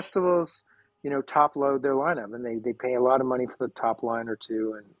press festivals, top load their lineup and they pay a lot of money for the top line or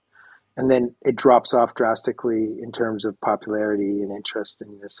two. And then it drops off drastically in terms of popularity and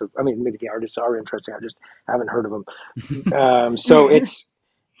interestingness. So, I mean, maybe the artists are interesting. I just haven't heard of them. So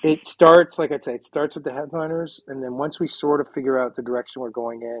it starts, like I'd say, it starts with the headliners. And then once we sort of figure out the direction we're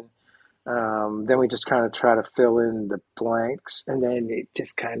going in, then we just kind of try to fill in the blanks. And then it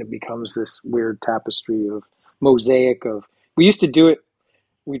just kind of becomes this weird tapestry of mosaic of, we used to do it.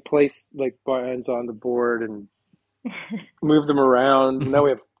 We'd place like bands on the board and move them around. Now we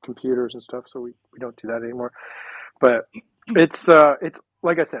have computers and stuff, so we don't do that anymore. But it's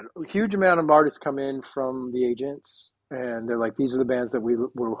like I said, a huge amount of artists come in from the agents, and they're like, these are the bands that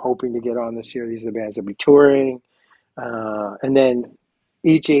we're hoping to get on this year. These are the bands that we're touring, and then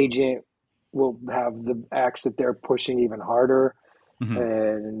each agent will have the acts that they're pushing even harder,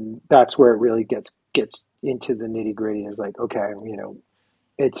 and that's where it really gets into the nitty gritty. It's like, okay,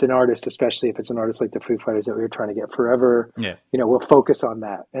 it's an artist, especially if it's an artist like the Foo Fighters that we were trying to get forever. Yeah. We'll focus on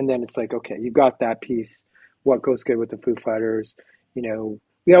that. And then it's like, okay, you got that piece. What goes good with the Foo Fighters?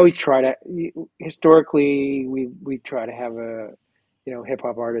 We always try to, historically, we try to have a, hip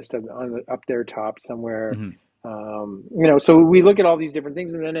hop artist up their top somewhere. So we look at all these different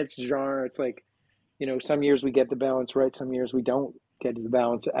things and then it's genre. It's like, some years we get the balance right. Some years we don't get the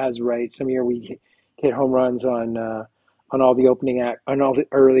balance as right. Some year we hit home runs on all the opening act, on all the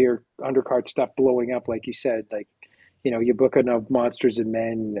earlier undercard stuff blowing up, like you said, like, you book enough Monsters and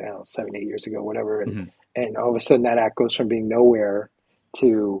Men 7-8 years ago, whatever, and all of a sudden that act goes from being nowhere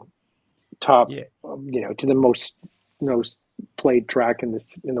to top, to the most played track in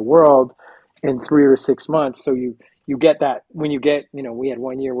the world in 3 or 6 months. So you get that when you get, we had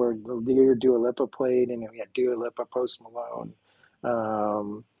one year where the year Dua Lipa played, and we had Dua Lipa, Post Malone.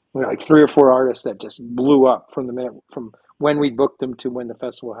 We had like 3 or 4 artists that just blew up from the minute from when we booked them to when the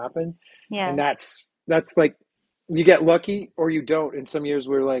festival happened. Yeah. And that's like, you get lucky or you don't. And some years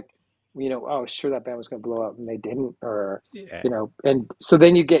we're like, oh, sure, that band was going to blow up and they didn't, or, and so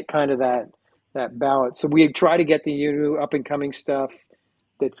then you get kind of that balance. So we try to get the new up and coming stuff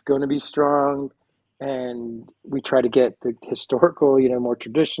that's going to be strong. And we try to get the historical, more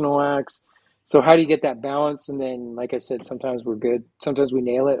traditional acts. So how do you get that balance? And then, like I said, sometimes we're good. Sometimes we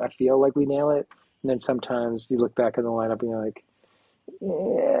nail it. I feel like we nail it. And then sometimes you look back at the lineup and you're like,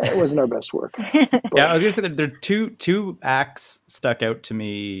 it wasn't our best work. Yeah, I was going to say that there are two acts stuck out to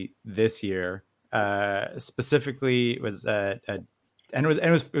me this year. Specifically, it was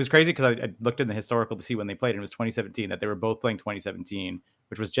it was crazy because I looked in the historical to see when they played, and it was 2017 that they were both playing 2017,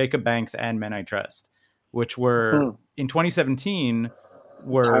 which was Jacob Banks and Men I Trust, which were in 2017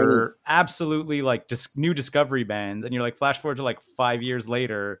 were absolutely like just new discovery bands, and you're like flash forward to like 5 years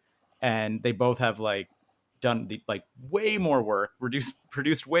later, and they both have like done the like way more work,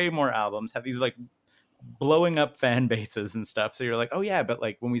 produced way more albums, have these like blowing up fan bases and stuff. So you're like, oh yeah, but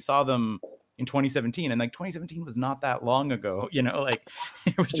like when we saw them in 2017, and like 2017 was not that long ago, like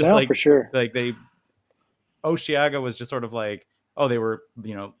it was just like for sure. Like Osheaga was just sort of like, oh, they were,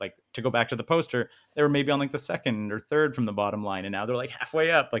 like to go back to the poster, they were maybe on like the second or third from the bottom line, and now they're like halfway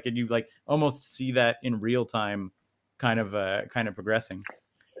up. Like, and you like almost see that in real time, kind of progressing.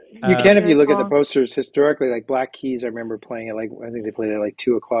 You can if you look at the posters historically, like Black Keys. I remember playing at I think they played at like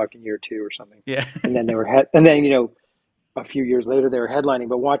 2:00 in year 2 or something. Yeah, and then they were and then a few years later they were headlining.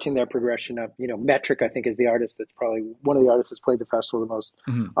 But watching their progression up, Metric I think is the artist that's probably one of the artists that's played the festival the most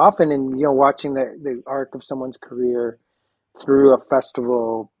often, and watching the arc of someone's career through a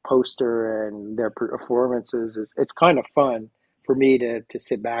festival poster and their performances it's kind of fun for me to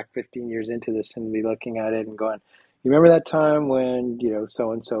sit back 15 years into this and be looking at it and going, you remember that time when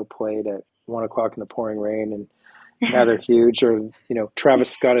so-and-so played at 1:00 in the pouring rain and now they're huge? Or Travis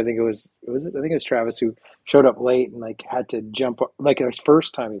Scott, I think it was Travis who showed up late and like had to jump up, like his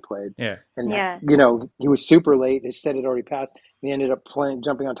first time he played, and he was super late, his set had already passed, and he ended up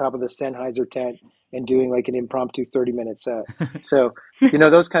jumping on top of the Sennheiser tent and doing like an impromptu 30-minute set. So,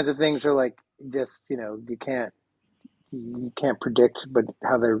 those kinds of things are like, just, you can't predict, but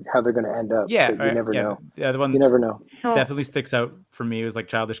how they're going to end up. Yeah. You never know. Yeah. The one you never know. Definitely sticks out for me was like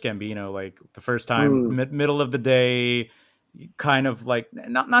Childish Gambino, like the first time, middle of the day, kind of like,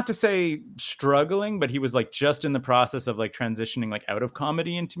 not to say struggling, but he was like just in the process of like transitioning like out of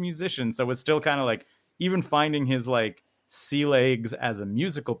comedy into musician. So it's still kind of like even finding his like sea legs as a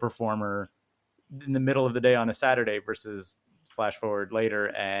musical performer in the middle of the day on a Saturday versus flash forward later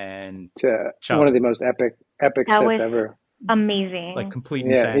and one of the most epic That sets was ever. amazing. like complete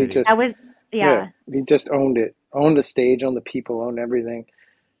Yeah, he insanity. just That was, yeah. he just owned it, owned the stage, owned the people, owned everything.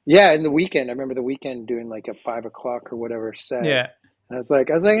 Yeah, in the weekend, I remember the weekend doing like a 5 o'clock or whatever set. Yeah. And I was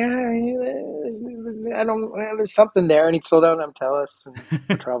like, I don't, there's something there. And he'd slow down and tell us, and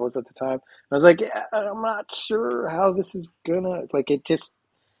for Travels at the time. I was like, yeah, I'm not sure how this is gonna, like, it just,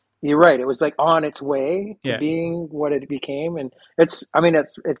 you're right. It was like on its way to Yeah. being what it became. And it's,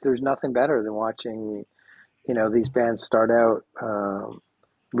 there's nothing better than watching, these bands start out,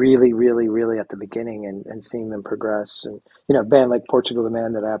 really, really, really at the beginning and seeing them progress. And, a band like Portugal the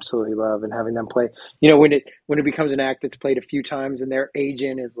Man that I absolutely love, and having them play, when it becomes an act that's played a few times and their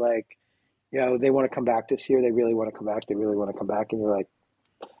agent is like, they want to come back this year. They really want to come back. They really want to come back. And you're like,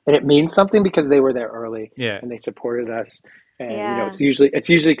 and it means something because they were there early and they supported us. And, it's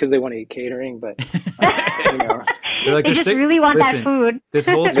usually because they want to eat catering, but, They're like, they just really want that food. This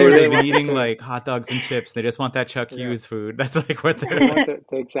whole tour they've been eating like hot dogs and chips. They just want that Chuck Hughes food. That's like what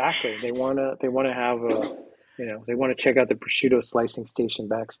exactly. They want to have they want to check out the prosciutto slicing station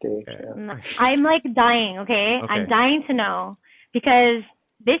backstage. Yeah. I'm like dying. Okay, I'm dying to know, because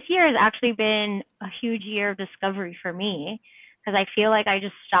this year has actually been a huge year of discovery for me, because I feel like I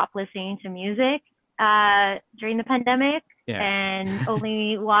just stopped listening to music during the pandemic and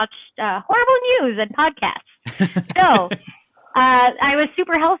only watched horrible news and podcasts. So I was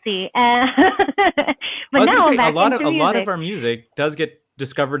super healthy, but now I'm back into music. A lot of our music does get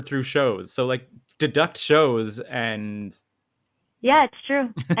discovered through shows. So like deduct shows and yeah, it's true.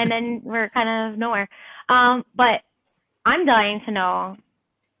 And then we're kind of nowhere. But I'm dying to know,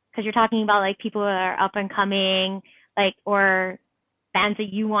 because you're talking about like people that are up and coming, like, or bands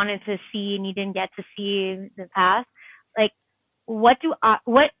that you wanted to see and you didn't get to see in the past. Like, what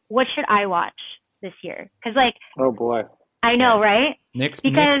should I watch this year? Because like, oh boy, I know, right? Nick's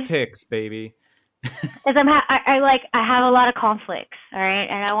picks, baby. Because I have a lot of conflicts, all right,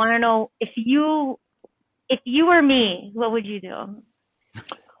 and I want to know, if you were me, what would you do?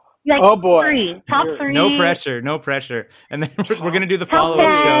 Like, oh boy, top three. No pressure. And then we're gonna do the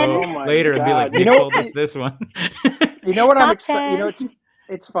follow-up show later and be like, Nick told us this one. You know what I'm excited?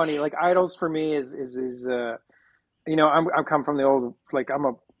 It's funny. Like Idols for me is I'm come from the old, like I'm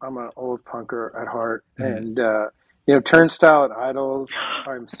an old punker at heart, and Turnstile and Idols.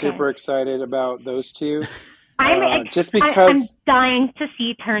 I'm super excited about those two. Just because I'm dying to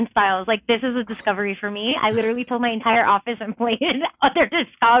see Turnstiles. Like, this is a discovery for me. I literally told my entire office I'm playing their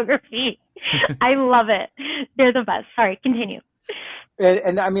discography. I love it. They're the best. Sorry, continue.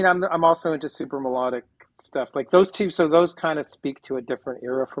 And I mean, I'm also into super melodic stuff, like those two. So those kind of speak to a different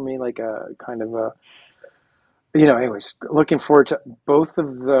era for me, like a kind of a, anyways, looking forward to both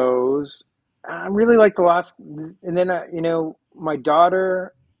of those. I really like the last, and then, my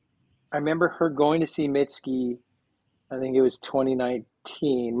daughter, I remember her going to see Mitski. I think it was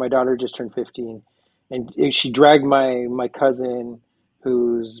 2019. My daughter just turned 15, and she dragged my cousin,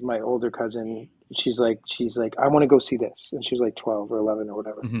 who's my older cousin. She's like, I want to go see this, and she was like 12 or 11 or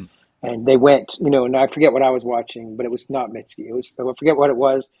whatever. Mm-hmm. And they went, and I forget what I was watching, but it was not Mitski. I forget what it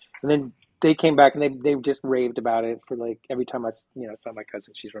was, and then they came back and they just raved about it for like every time I saw my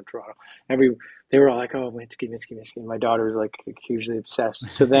cousin. She's from Toronto. They were all like, oh, Mitski. And my daughter was like hugely obsessed.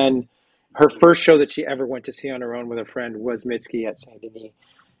 So then her first show that she ever went to see on her own with a friend was Mitski at Saint Denis.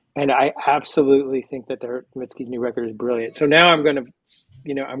 And I absolutely think that Mitski's new record is brilliant. So now I'm going to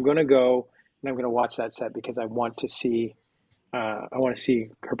go and I'm going to watch that set because I want to see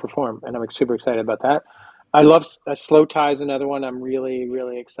her perform, and I'm super excited about that. I love Slow Tie is another one I'm really,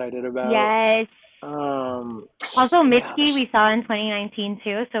 really excited about. Yes. Also, Mitski we saw in 2019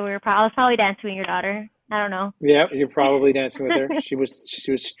 too, so I was probably dancing with your daughter. I don't know. Yeah, you're probably dancing with her. She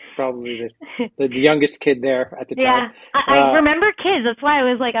was probably the youngest kid there at the time. Yeah, I remember kids. That's why I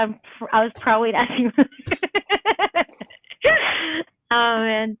was like, I was probably dancing with her. Oh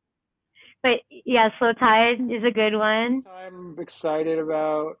man. But yeah, Slow Tide is a good one. I'm excited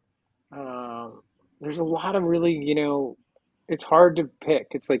about. There's a lot of really, it's hard to pick.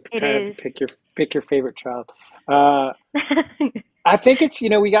 It's like trying to pick your favorite child. I think it's,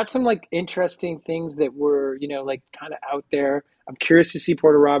 we got some like interesting things that were, like kind of out there. I'm curious to see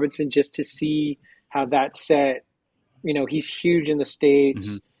Porter Robinson, just to see how that set. He's huge in the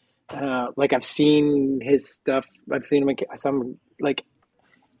States. Mm-hmm. Like I've seen his stuff. I've seen him. Some like.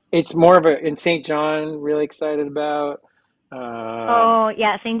 It's more of in St. John, really excited about. Uh, Oh,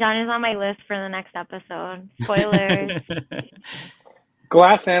 yeah, St. John is on my list for the next episode. Spoilers.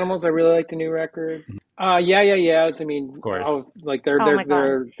 Glass Animals, I really like the new record. Yeah, yeah, yeahs. I Of mean, course. like Oh my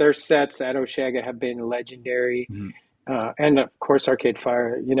God. their sets at Osheaga have been legendary, Mhm. and of course Arcade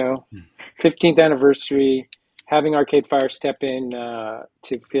Fire. 15th anniversary, having Arcade Fire step in to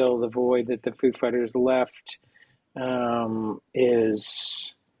fill the void that the Foo Fighters left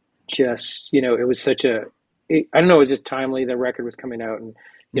is just it was such I don't know, it was just timely. The record was coming out, and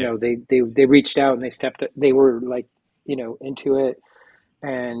Yeah. they reached out and they were like into it,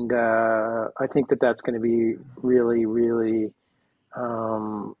 and I think that that's going to be really, really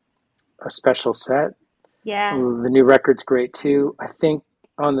um, a special set. Yeah. The new record's great too. I think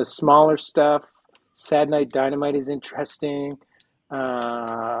on the smaller stuff, Sad Night Dynamite is interesting.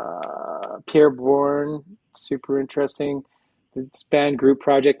 Pierre Bourne, super interesting. This band group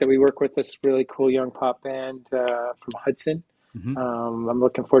project that we work with, this really cool young pop band from Hudson. Mhm. I'm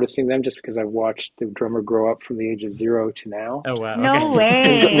looking forward to seeing them just because I've watched the drummer grow up from the age of 0 to now. Oh wow. No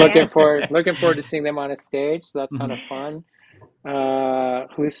Okay. way. Looking forward to seeing them on a stage, so that's kind Mhm. of fun.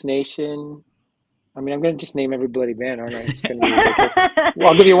 Hallucination. I mean, I'm going to just name every bloody band, aren't I? It's going to be ridiculous. Well,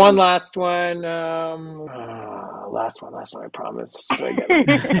 I'll give you one last one. Last one. I promise.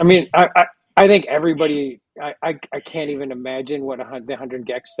 I mean, I think everybody. I can't even imagine what the 100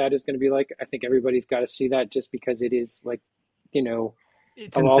 Gex set is going to be like. I think everybody's got to see that just because it is like, you know,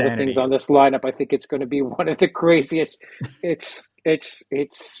 It's of all the things insanity. on this lineup, I think it's going to be one of the craziest. It's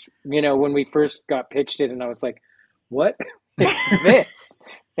when we first got pitched it, and I was like, what is this?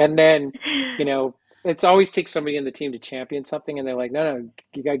 And then it's always takes somebody in the team to champion something, and they're like, no,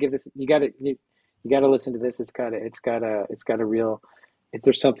 you gotta give this, you gotta listen to this. It's got a real, if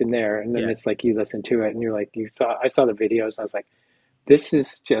there's something there, and then Yeah. it's like you listen to it, and you're like, I saw the videos, and I was like, this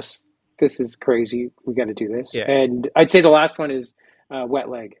is just, this is crazy. We got to do this. Yeah. And I'd say the last one is Wet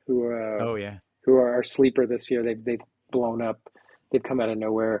Leg, Oh yeah. who are our sleeper this year. They've blown up. They've come out of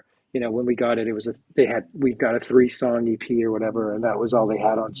nowhere. When we got it, we got a 3-song EP or whatever, and that was all they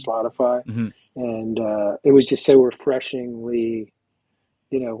had on Spotify. Hmm. And it was just so refreshingly,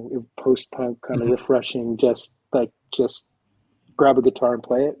 post punk kind of Hmm. refreshing. Just grab a guitar and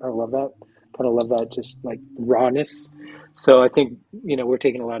play it. I love that. Kind of love that, just like rawness. So I think we're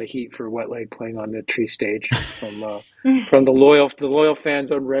taking a lot of heat for Wet Leg playing on the Tree stage from the loyal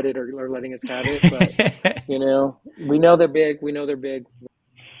fans on Reddit are letting us have it. But we know they're big. We know they're big.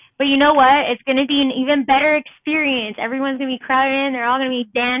 But you know what? It's going to be an even better experience. Everyone's going to be crowded in. They're all going to be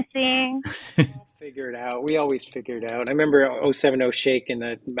dancing. Figure it out. We always figure it out. I remember 070 Shake in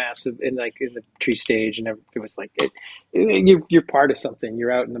that massive in the Tree stage, and it was like you're part of something.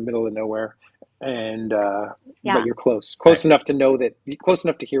 You're out in the middle of nowhere, and but Yeah. you're close enough to know that, close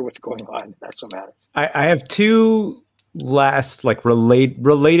enough to hear what's going on. That's what matters. I have two last like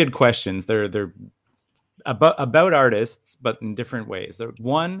related questions. They're about artists, but in different ways.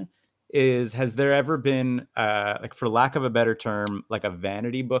 One is, has there ever been like, for lack of a better term, like a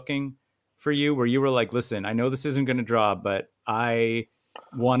vanity booking for you where you were like, listen, I know this isn't going to draw, but I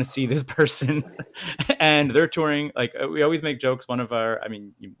want to see this person and they're touring. Like, we always make jokes. One of our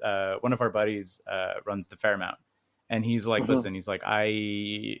buddies runs the Fairmount, and he's like, listen, he's like, I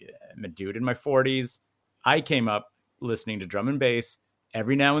am a dude in my 40s. I came up listening to drum and bass.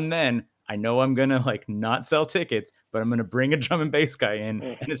 Every now and then I know I'm gonna like not sell tickets, but I'm gonna bring a drum and bass guy in,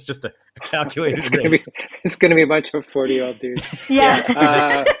 and it's just a calculated risk. It's gonna be a bunch of 40-year-old dudes.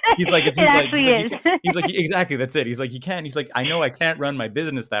 Yeah. He's like, It actually is. He's like, exactly, that's it. He's like, you can't. He's like, I know I can't run my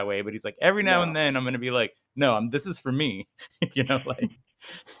business that way, but he's like, every now and then I'm gonna be like, no, this is for me. Like.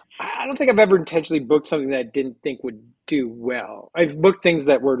 I don't think I've ever intentionally booked something that I didn't think would do well. I've booked things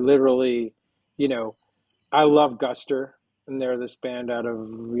that were literally, I love Guster, and they're this band out of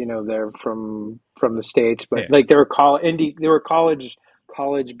they're from the States, but like they were college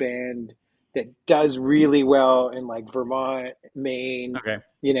band that does really well in like Vermont, Maine. Okay.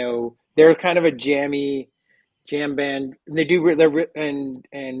 They're kind of a jam band. They do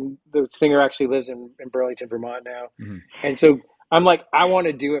and the singer actually lives in Burlington, Vermont now, and so I'm like, I want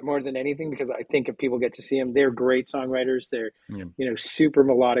to do it more than anything because I think if people get to see them, they're great songwriters. They're super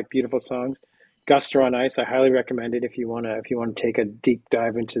melodic, beautiful songs. Guster on Ice, I highly recommend it if you want to take a deep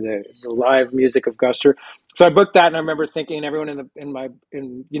dive into the live music of Guster. So I booked that, and I remember thinking everyone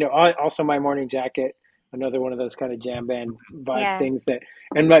also My Morning Jacket, another one of those kind of jam band vibe things that,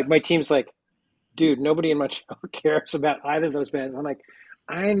 and my team's like, dude, nobody in Montreal cares about either of those bands. I'm like,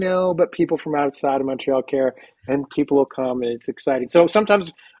 I know, but people from outside of Montreal care, and people will come, and it's exciting. So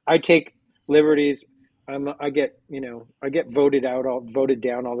sometimes I take liberties. I get voted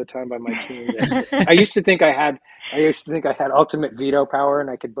down all the time by my team. I used to think I had ultimate veto power and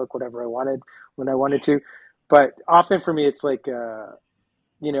I could book whatever I wanted when I wanted to, but often for me it's like the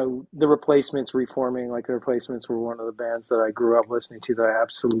Replacements reforming. Like the Replacements were one of the bands that I grew up listening to that I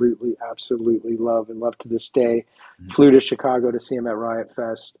absolutely love and love to this day. Mhm. Flew to Chicago to see them at Riot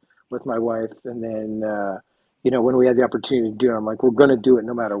Fest with my wife, and then when we had the opportunity to do it, I'm like, we're going to do it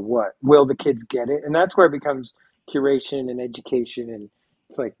no matter what. Will the kids get it? And that's where it becomes curation and education. And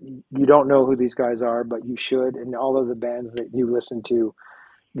it's like, you don't know who these guys are, but you should. And all of the bands that you listen to,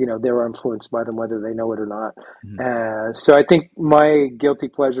 they were influenced by them, whether they know it or not. Mhm. So I think my guilty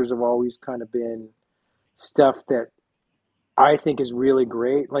pleasures have always kind of been stuff that I think is really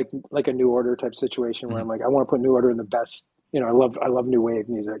great, like a New Order type situation where Mhm. I'm like, I want to put New Order in the best. I love new wave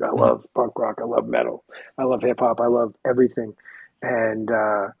music. I Mhm. love punk rock. I love metal. I love hip hop. I love everything. And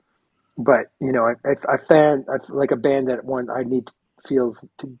but I like a band that I need feels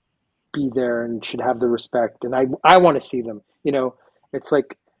to be there and should have the respect, and I want to see them. It's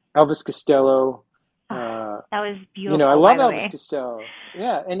like Elvis Costello. Oh, that was I beautiful, by love the Elvis way. Costello.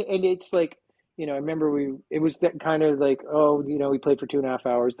 Yeah, and it's like, I remember it was that kind of like, oh, we played for 2.5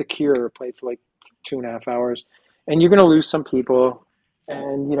 hours. The Cure played for like 2.5 hours, and you're going to lose some people,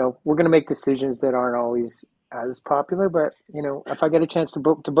 and we're going to make decisions that aren't always as popular. But if I get a chance to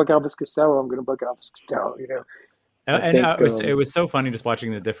book Elvis Costello, I'm going to book Elvis Costello. I And think it was so funny just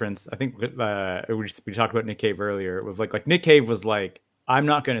watching the difference. I think we talked about Nick Cave earlier. It was like Nick Cave was like, I'm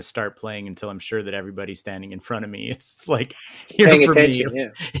not going to start playing until I'm sure that everybody's standing in front of me. It's like here paying for me. attention. Yeah,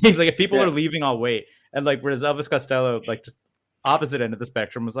 He's like, if people yeah, are leaving, I'll wait. And like, whereas Elvis Costello, like just opposite end of the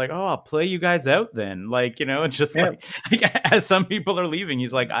spectrum, was like, oh, I'll play you guys out then. Like, it's just yeah. like as some people are leaving,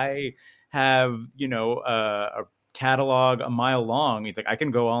 he's like, I have a catalog a mile long. He's like, I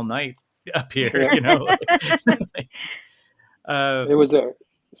can go all night up here. Yeah. It was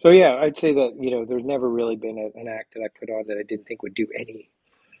so yeah, I'd say that, there's never really been an act that I put on that I didn't think would do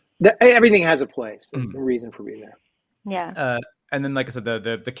everything has a place, a Mhm. reason for being there. Yeah. And then, like I said,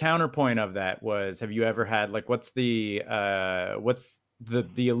 the counterpoint of that was, have you ever had like what's the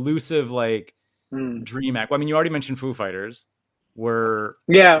elusive like Mm. dream act? Well, I mean, you already mentioned Foo Fighters were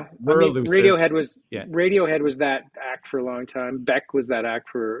Yeah, I mean, elusive. Yeah. Radiohead was that act for a long time. Beck was that act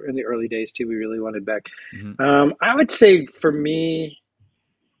for in the early days too. We really wanted Beck. Mm-hmm. I would say for me,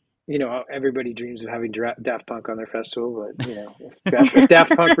 everybody dreams of having Daft Punk on their festival, but if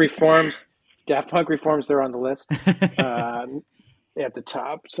Daft Punk reforms, they're on the list at the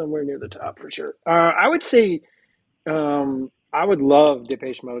top, somewhere near the top for sure. I would say I would love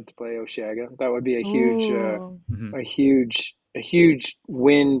Depeche Mode to play Osheaga. That would be Ooh. Mm-hmm. a huge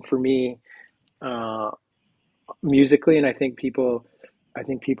win for me musically, and I think people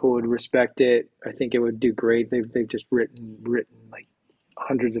would respect it. I think it would do great. They've just written like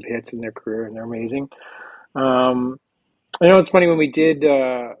hundreds of hits in their career, and they're amazing. I know it's funny when we did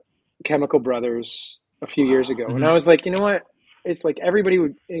Chemical Brothers a few years ago, and I was like, you know what? It's like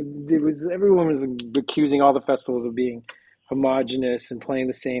everyone was accusing all the festivals of being homogenous and playing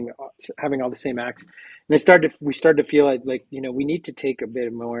the same, having all the same acts. And we started to feel like we need to take a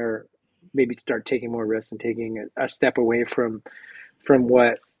bit more, maybe start taking more risks and taking a step away from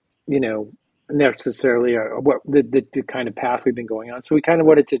what necessarily what the kind of path we've been going on. So we kind of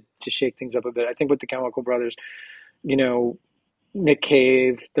wanted to shake things up a bit. I think with the Chemical Brothers, Nick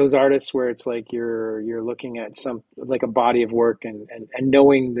Cave, those artists where it's like you're looking at some like a body of work and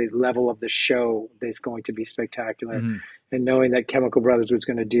knowing the level of the show that's going to be spectacular, Mm-hmm. and knowing that Chemical Brothers was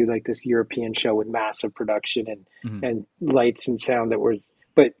going to do like this European show with massive production and lights and sound that was,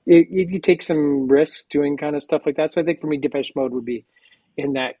 but you take some risks doing kind of stuff like that. So I think for me, Depeche Mode would be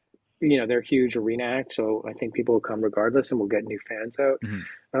in that, they're a huge arena act, so I think people will come regardless and we'll get new fans out.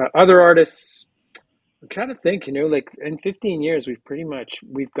 Mm-hmm. Other artists, I'm trying to think, like in 15 years, we've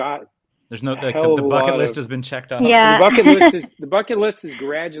got there's no a hell of the a bucket lot list of, has been checked off. Yeah. the bucket list is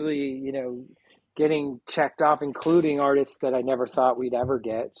gradually, getting checked off, including artists that I never thought we'd ever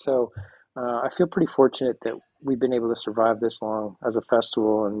get. So I feel pretty fortunate that we've been able to survive this long as a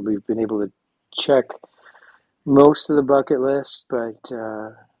festival, and we've been able to check most of the bucket list. But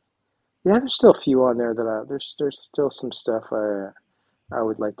yeah, there's still a few on there that there's still some stuff I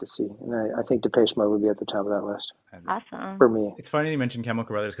would like to see, and I think Depeche Mode would be at the top of that list. Awesome. For me. It's funny you mentioned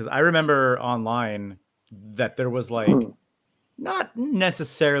Chemical Brothers because I remember online that there was like not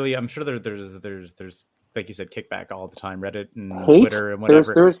necessarily. I'm sure there's like you said, kickback all the time, Reddit and hate? Twitter and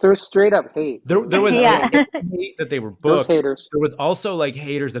whatever. There was straight up hate. There was Yeah. hate that they were booked. Those haters. There was also like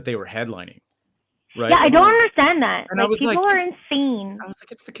haters that they were headlining. right? Yeah, I don't understand that. And I was people like, are insane. I was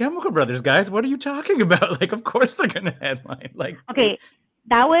like, it's the Chemical Brothers, guys. What are you talking about? Like, of course they're gonna headline. Like, Okay,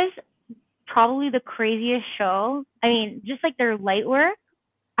 that was probably the craziest show. I mean, just like their light work.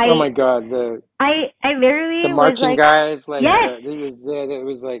 Oh my God, I literally the was marching like, guys, like yes, it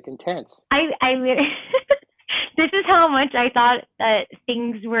was like intense. I literally. This is how much I thought that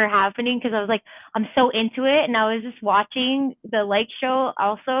things were happening because I was like, I'm so into it, and I was just watching the light show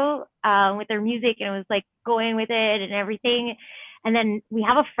also with their music, and it was like going with it and everything. And then we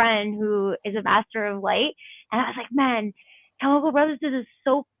have a friend who is a master of light, and I was like, man, Chemical Brothers did this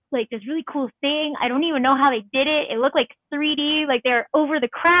so like this really cool thing. I don't even know how they did it. It looked like 3D, like they're over the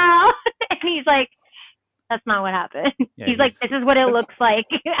crowd. And he's like, that's not what happened. Yeah, he's like, this is what it looks like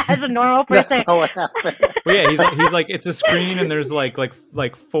as a normal person. That's not what happened. well, yeah, he's like, it's a screen and there's like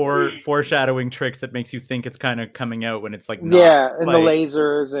four foreshadowing tricks that makes you think it's kind of coming out when it's like not. Yeah, and like, the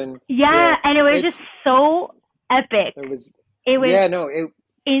lasers and and it was just so epic. It was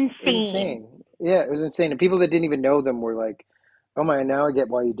insane. Yeah, it was insane. And people that didn't even know them were like, "Oh my, now I get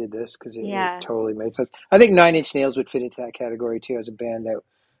why you did this," because it totally made sense. I think Nine Inch Nails would fit into that category too as a band that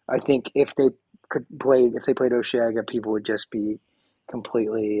I think if they played Oceaga, people would just be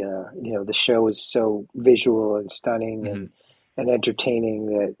completely. The show is so visual and stunning and entertaining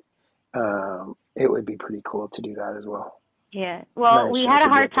that it would be pretty cool to do that as well. Yeah. Well, we had a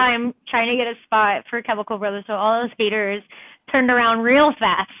hard time trying to get a spot for Chemical Brothers, so all those haters turned around real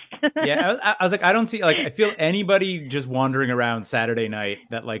fast. Yeah, I was like, I don't see, like, I feel anybody just wandering around Saturday night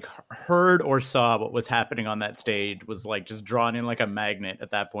that like heard or saw what was happening on that stage was like just drawn in like a magnet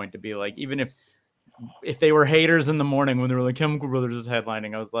at that point to be like, even if they were haters in the morning when they were like Chemical Brothers is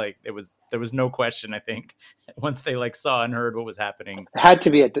headlining, I was like, there was no question. I think once they like saw and heard what was happening, it had to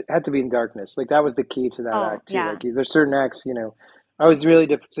be in darkness. Like that was the key to that act too. Yeah. Like there's certain acts, I was really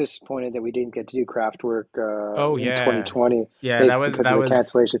disappointed that we didn't get to do Kraftwerk in 2020. Yeah, that was the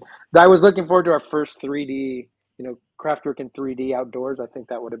cancellation. I was looking forward to our first 3D, Kraftwerk in 3D outdoors. I think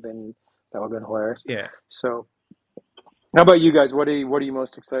that would have been hilarious. Yeah. So, how about you guys? What are you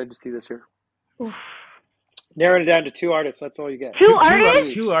most excited to see this year? Oof. Narrowing it down to 2 artists. That's all you get. Two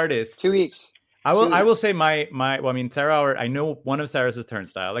artists. 2 each. I will say Sarah, I know one of Sarah's is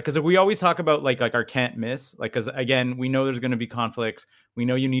Turnstile. Like, cause we always talk about like our can't miss, like, cause again, we know there's going to be conflicts. We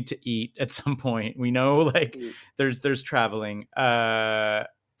know you need to eat at some point. We know like there's traveling. Sarah,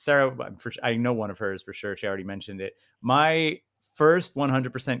 I know one of hers for sure. She already mentioned it. My first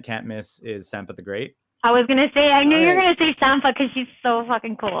 100% can't miss is Sampha the Great. I was going to say, I knew you were going to say Sampha cause she's so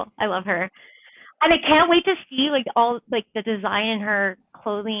fucking cool. I love her. And I can't wait to see like all like the design in her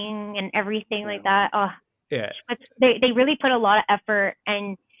clothing and everything like that. Oh, yeah. But they really put a lot of effort,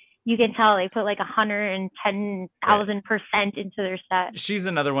 and you can tell they put like 110,000% into their set. She's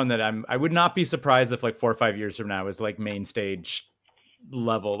another one that I would not be surprised if like 4 or 5 years from now is like main stage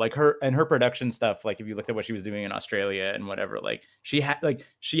level. Like her production stuff. Like if you looked at what she was doing in Australia and whatever, like she has a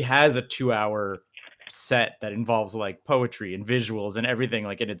 2-hour set that involves like poetry and visuals and everything.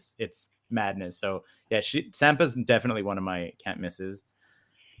 Like, and it's madness. So yeah, Sampa's definitely one of my can't misses.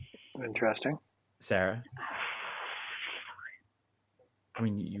 Interesting. Sarah, I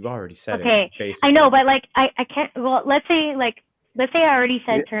mean, you've already said it. Okay, I know, but like I can't. Well, let's say I already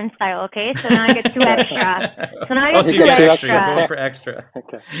said Turnstile. Okay, so now I get 2 extra. So now I get 2 extra. Going for extra.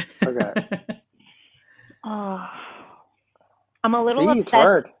 Okay. Oh, I'm a little upset. It's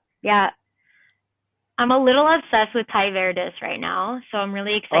hard. Yeah. I'm a little obsessed with Tai Verdes right now, so I'm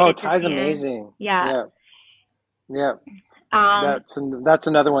really excited. Oh, Ty's amazing. Yeah. That's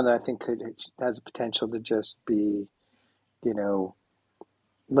another one that I think has the potential to just be,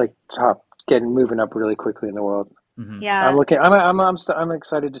 like moving up really quickly in the world. Mm-hmm. Yeah. I'm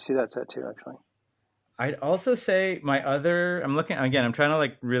excited to see that set too, actually. I'd also say I'm looking again. I'm trying to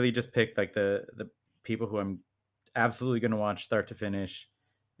like really just pick like the people who I'm absolutely going to watch start to finish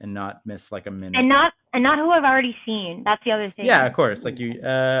and not miss like a minute. And not who I've already seen. That's the other thing. Yeah, of course. Like you,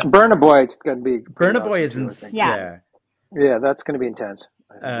 Burna Boy. It's gonna be. Burna Boy is insane. Yeah, that's gonna be intense.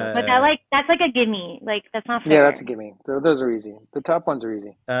 But that's like a gimme. Like that's not fair. Yeah, that's a gimme. Those are easy. The top ones are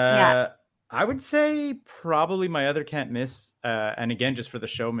easy. I would say probably my other can't miss, and again just for the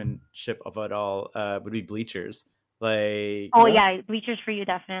showmanship of it all, would be Bleachers. Like. Oh yeah, Bleachers for you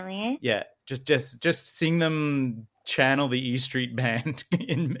definitely. Yeah, just seeing them channel the E Street Band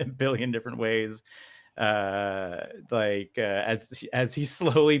in a billion different ways, as he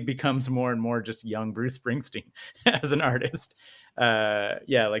slowly becomes more and more just young Bruce Springsteen as an artist.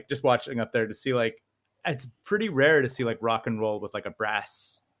 Like just watching up there to see like it's pretty rare to see like rock and roll with like a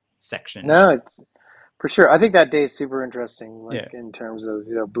brass section. No, For sure. I think that day is super interesting, Yeah. like in terms of,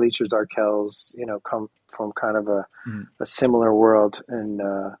 Bleachers, Arkells, come from kind of Mhm. a similar world. And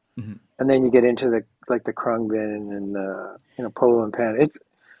Mhm. and then you get into the Krungbin and Polo and Pan.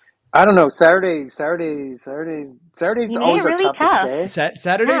 I don't know, Saturday's You made always it our really toughest tough. day.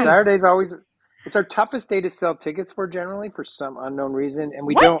 Saturday Yeah. is Saturday's always it's our toughest day to sell tickets for, generally, for some unknown reason. And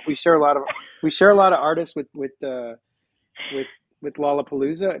What? we share a lot of artists with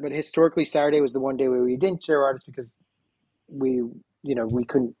Lollapalooza, but historically Saturday was the one day where we didn't share artists because we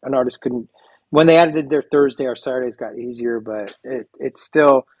couldn't, an artist couldn't, when they added their Thursday, our Saturdays got easier, but it's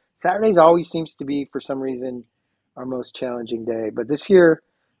still, Saturdays always seems to be, for some reason, our most challenging day. But this year,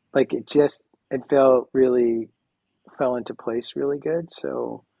 like, it fell into place really good.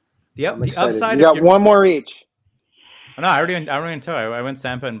 So the I'm excited. upside You of got your. one more each. Oh, no, I already went too. I went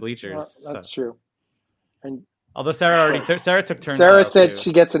Sampa and Bleachers. Well, that's So. true. And Although Sarah took turns. Sarah said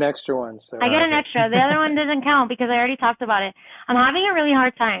she gets an extra one. So I get an extra. The other one doesn't count because I already talked about it. I'm having a really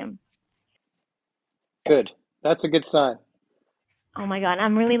hard time. Good. That's a good sign. Oh my God,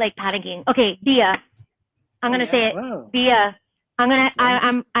 I'm really like panicking. Okay, Bia. I'm gonna say it. Wow. Bia. Nice.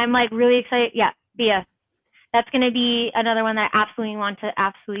 I'm like really excited. Yeah, Bia. That's gonna be another one that I absolutely want to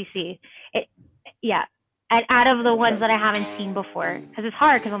absolutely see. Yeah. Out of the ones that I haven't seen before, because it's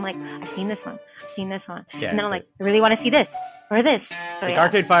hard. Because I'm like, I've seen this one, Yeah, and then I'm like, I really want to see this or this. So, like,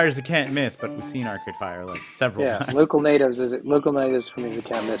 Arcade Fire is a can't miss, but we've seen Arcade Fire like several times. Local natives for me is a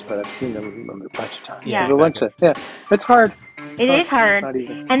can't miss, but I've seen them a bunch of times. Yeah, exactly. It's hard. It is hard. It's not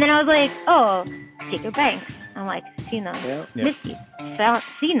easy. And then I was like, oh, Jacob Banks. I'm like, seen them. Yeah. Misty,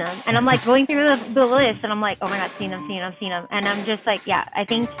 seen them. And I'm like going through the list, and I'm like, oh my God, seen them. And I'm just like, yeah, I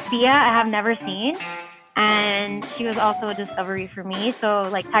think Bia I have never seen. And she was also a discovery for me. So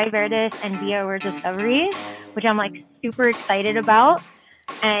like Ty Verdes and Bia were discoveries, which I'm like super excited about.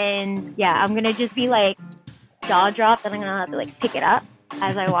 And yeah, I'm going to just be like jaw dropped, and I'm going to have to like pick it up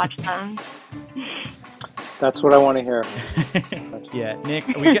as I watch them. That's what I want to hear. Yeah, Nick,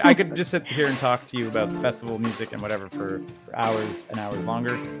 I could just sit here and talk to you about the festival music and whatever for hours and hours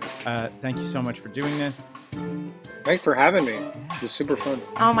longer. Thank you so much for doing this. Thanks for having me. It was super fun.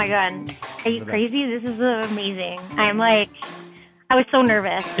 Oh my God. Are you crazy? This is amazing. I was so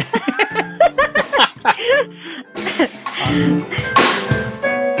nervous.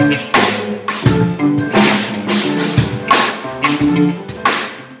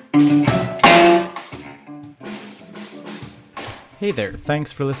 Hey there,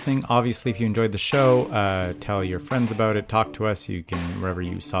 thanks for listening. Obviously, if you enjoyed the show, tell your friends about it, talk to us. You can, wherever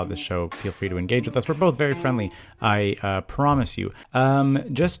you saw this show, feel free to engage with us. We're both very friendly, I promise you.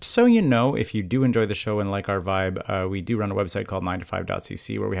 Just so you know, if you do enjoy the show and like our vibe, we do run a website called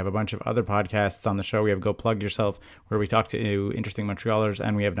 9to5.cc where we have a bunch of other podcasts on the show. We have Go Plug Yourself, where we talk to interesting Montrealers,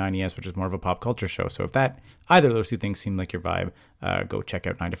 and we have 9ES, which is more of a pop culture show. So if either of those two things seem like your vibe, go check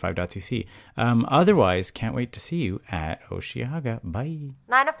out 9to5.cc. Otherwise, can't wait to see you at Osheaga. Bye.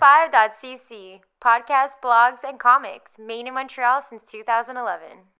 9to5.cc. Podcasts, blogs, and comics made in Montreal since 2011.